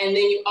 And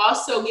then you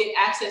also get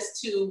access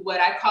to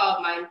what I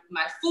call my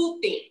food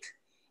think.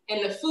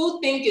 And the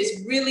food think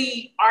is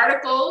really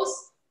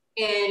articles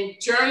and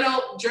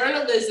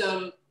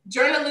journalism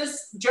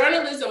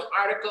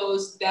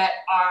articles that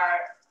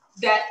are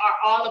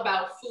all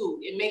about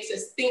food. It makes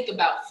us think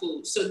about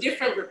food. So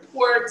different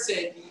reports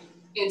and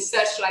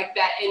such like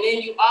that. And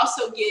then you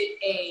also get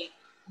a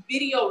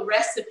video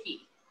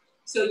recipe.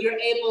 So you're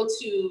able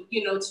to,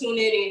 tune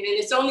in and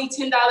it's only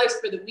 $10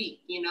 for the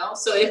week,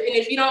 So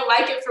if you don't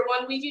like it for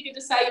 1 week, you can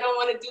decide you don't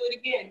want to do it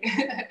again.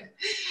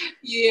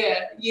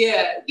 Yeah.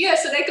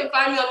 So they can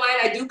find me online.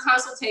 I do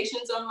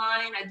consultations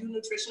online. I do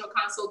nutritional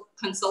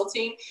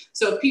consulting.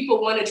 So if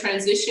people want to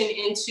transition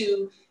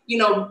into,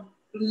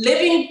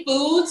 living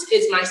foods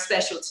is my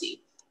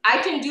specialty.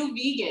 I can do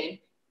vegan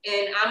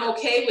and I'm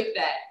okay with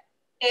that.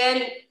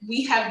 And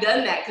we have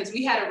done that because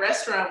we had a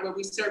restaurant where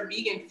we serve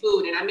vegan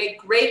food and I make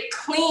great,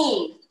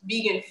 clean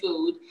vegan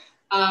food.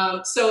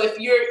 So if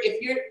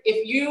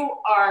you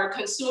are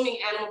consuming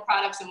animal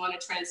products and want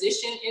to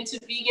transition into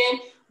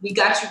vegan, we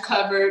got you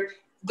covered.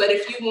 But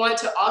if you want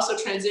to also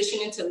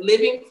transition into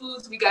living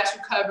foods, we got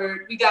you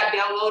covered. We got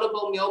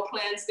downloadable meal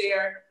plans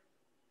there.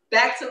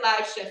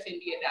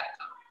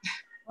 BackToLiveChefIndia.com.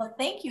 Well,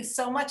 thank you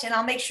so much. And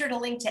I'll make sure to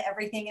link to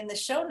everything in the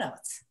show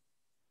notes.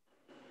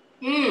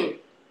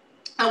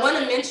 I want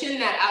to mention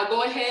that I'll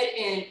go ahead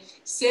and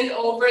send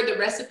over the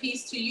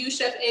recipes to you,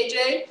 Chef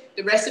AJ.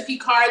 The recipe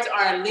cards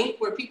are a link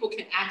where people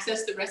can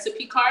access the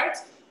recipe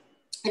cards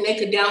and they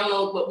could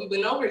download what we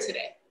went over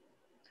today.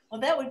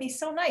 Well, that would be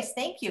so nice.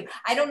 Thank you.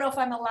 I don't know if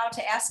I'm allowed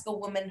to ask a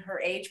woman her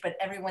age, but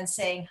everyone's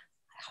saying,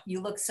 you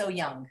look so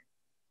young.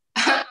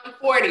 I'm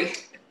 40.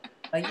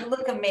 But you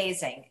look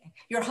amazing.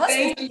 Your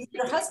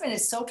husband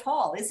is so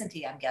tall, isn't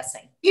he? I'm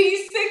guessing.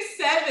 He's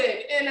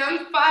 6'7" and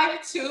I'm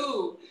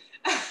 5'2".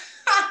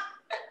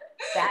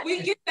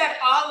 We get that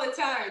all the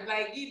time.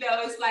 Like,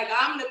 it's like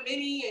I'm the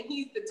mini and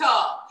he's the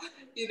tall.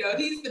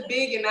 He's the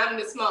big and I'm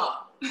the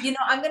small.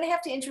 I'm going to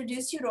have to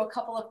introduce you to a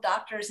couple of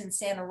doctors in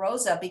Santa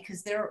Rosa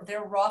because they're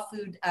raw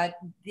food.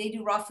 They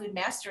do raw food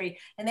mastery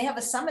and they have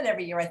a summit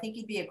every year. I think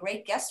you'd be a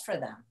great guest for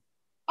them.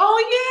 Oh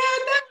yeah,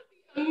 that would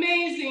be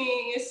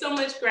amazing. It's so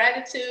much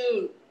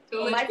gratitude.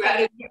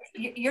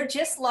 You're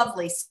just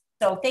lovely.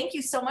 So thank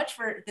you so much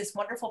for this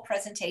wonderful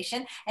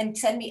presentation and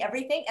send me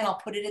everything and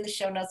I'll put it in the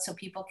show notes so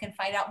people can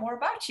find out more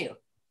about you.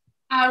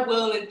 I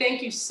will, and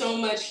thank you so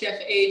much,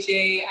 Chef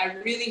AJ. I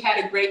really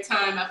had a great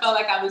time. I felt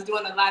like I was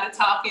doing a lot of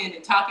talking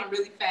and talking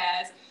really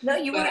fast. No,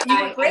 you were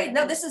great.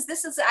 No, this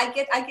is I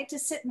get to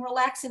sit and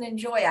relax and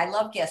enjoy. I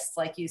love guests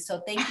like you, so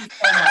thank you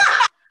so much.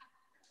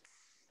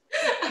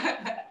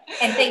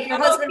 And thank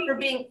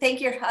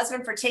your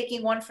husband for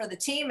taking one for the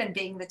team and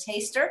being the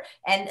taster.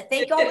 And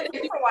thank all of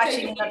you for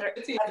watching another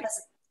episode.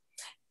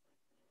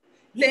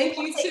 Thank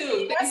you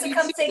too.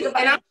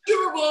 And I'm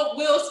sure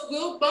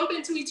we'll bump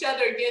into each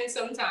other again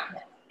sometime.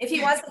 If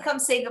he wants to come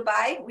say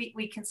goodbye,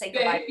 we can say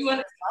goodbye. If you want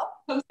to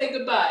come say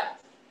goodbye,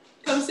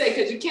 come say,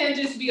 because you can't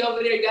just be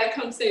over there. You gotta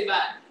come say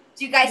bye.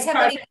 Do you guys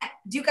have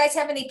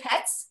any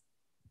pets?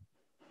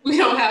 We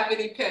don't have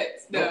any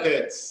pets. No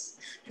pets.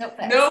 No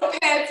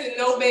pets and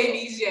no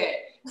babies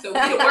yet. So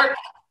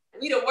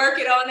we to work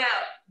it on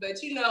out.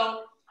 But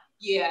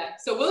yeah.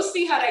 So we'll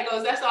see how that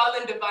goes. That's all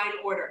in divine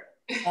order.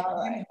 All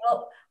right.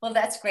 Well,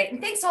 that's great.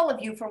 And thanks all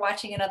of you for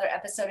watching another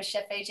episode of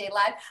Chef AJ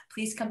Live.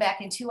 Please come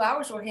back in 2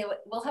 hours where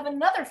we'll have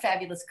another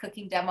fabulous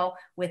cooking demo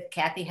with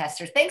Kathy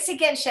Hester. Thanks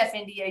again, Chef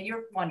India.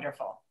 You're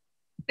wonderful.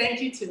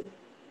 Thank you too.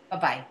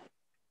 Bye-bye.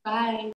 Bye.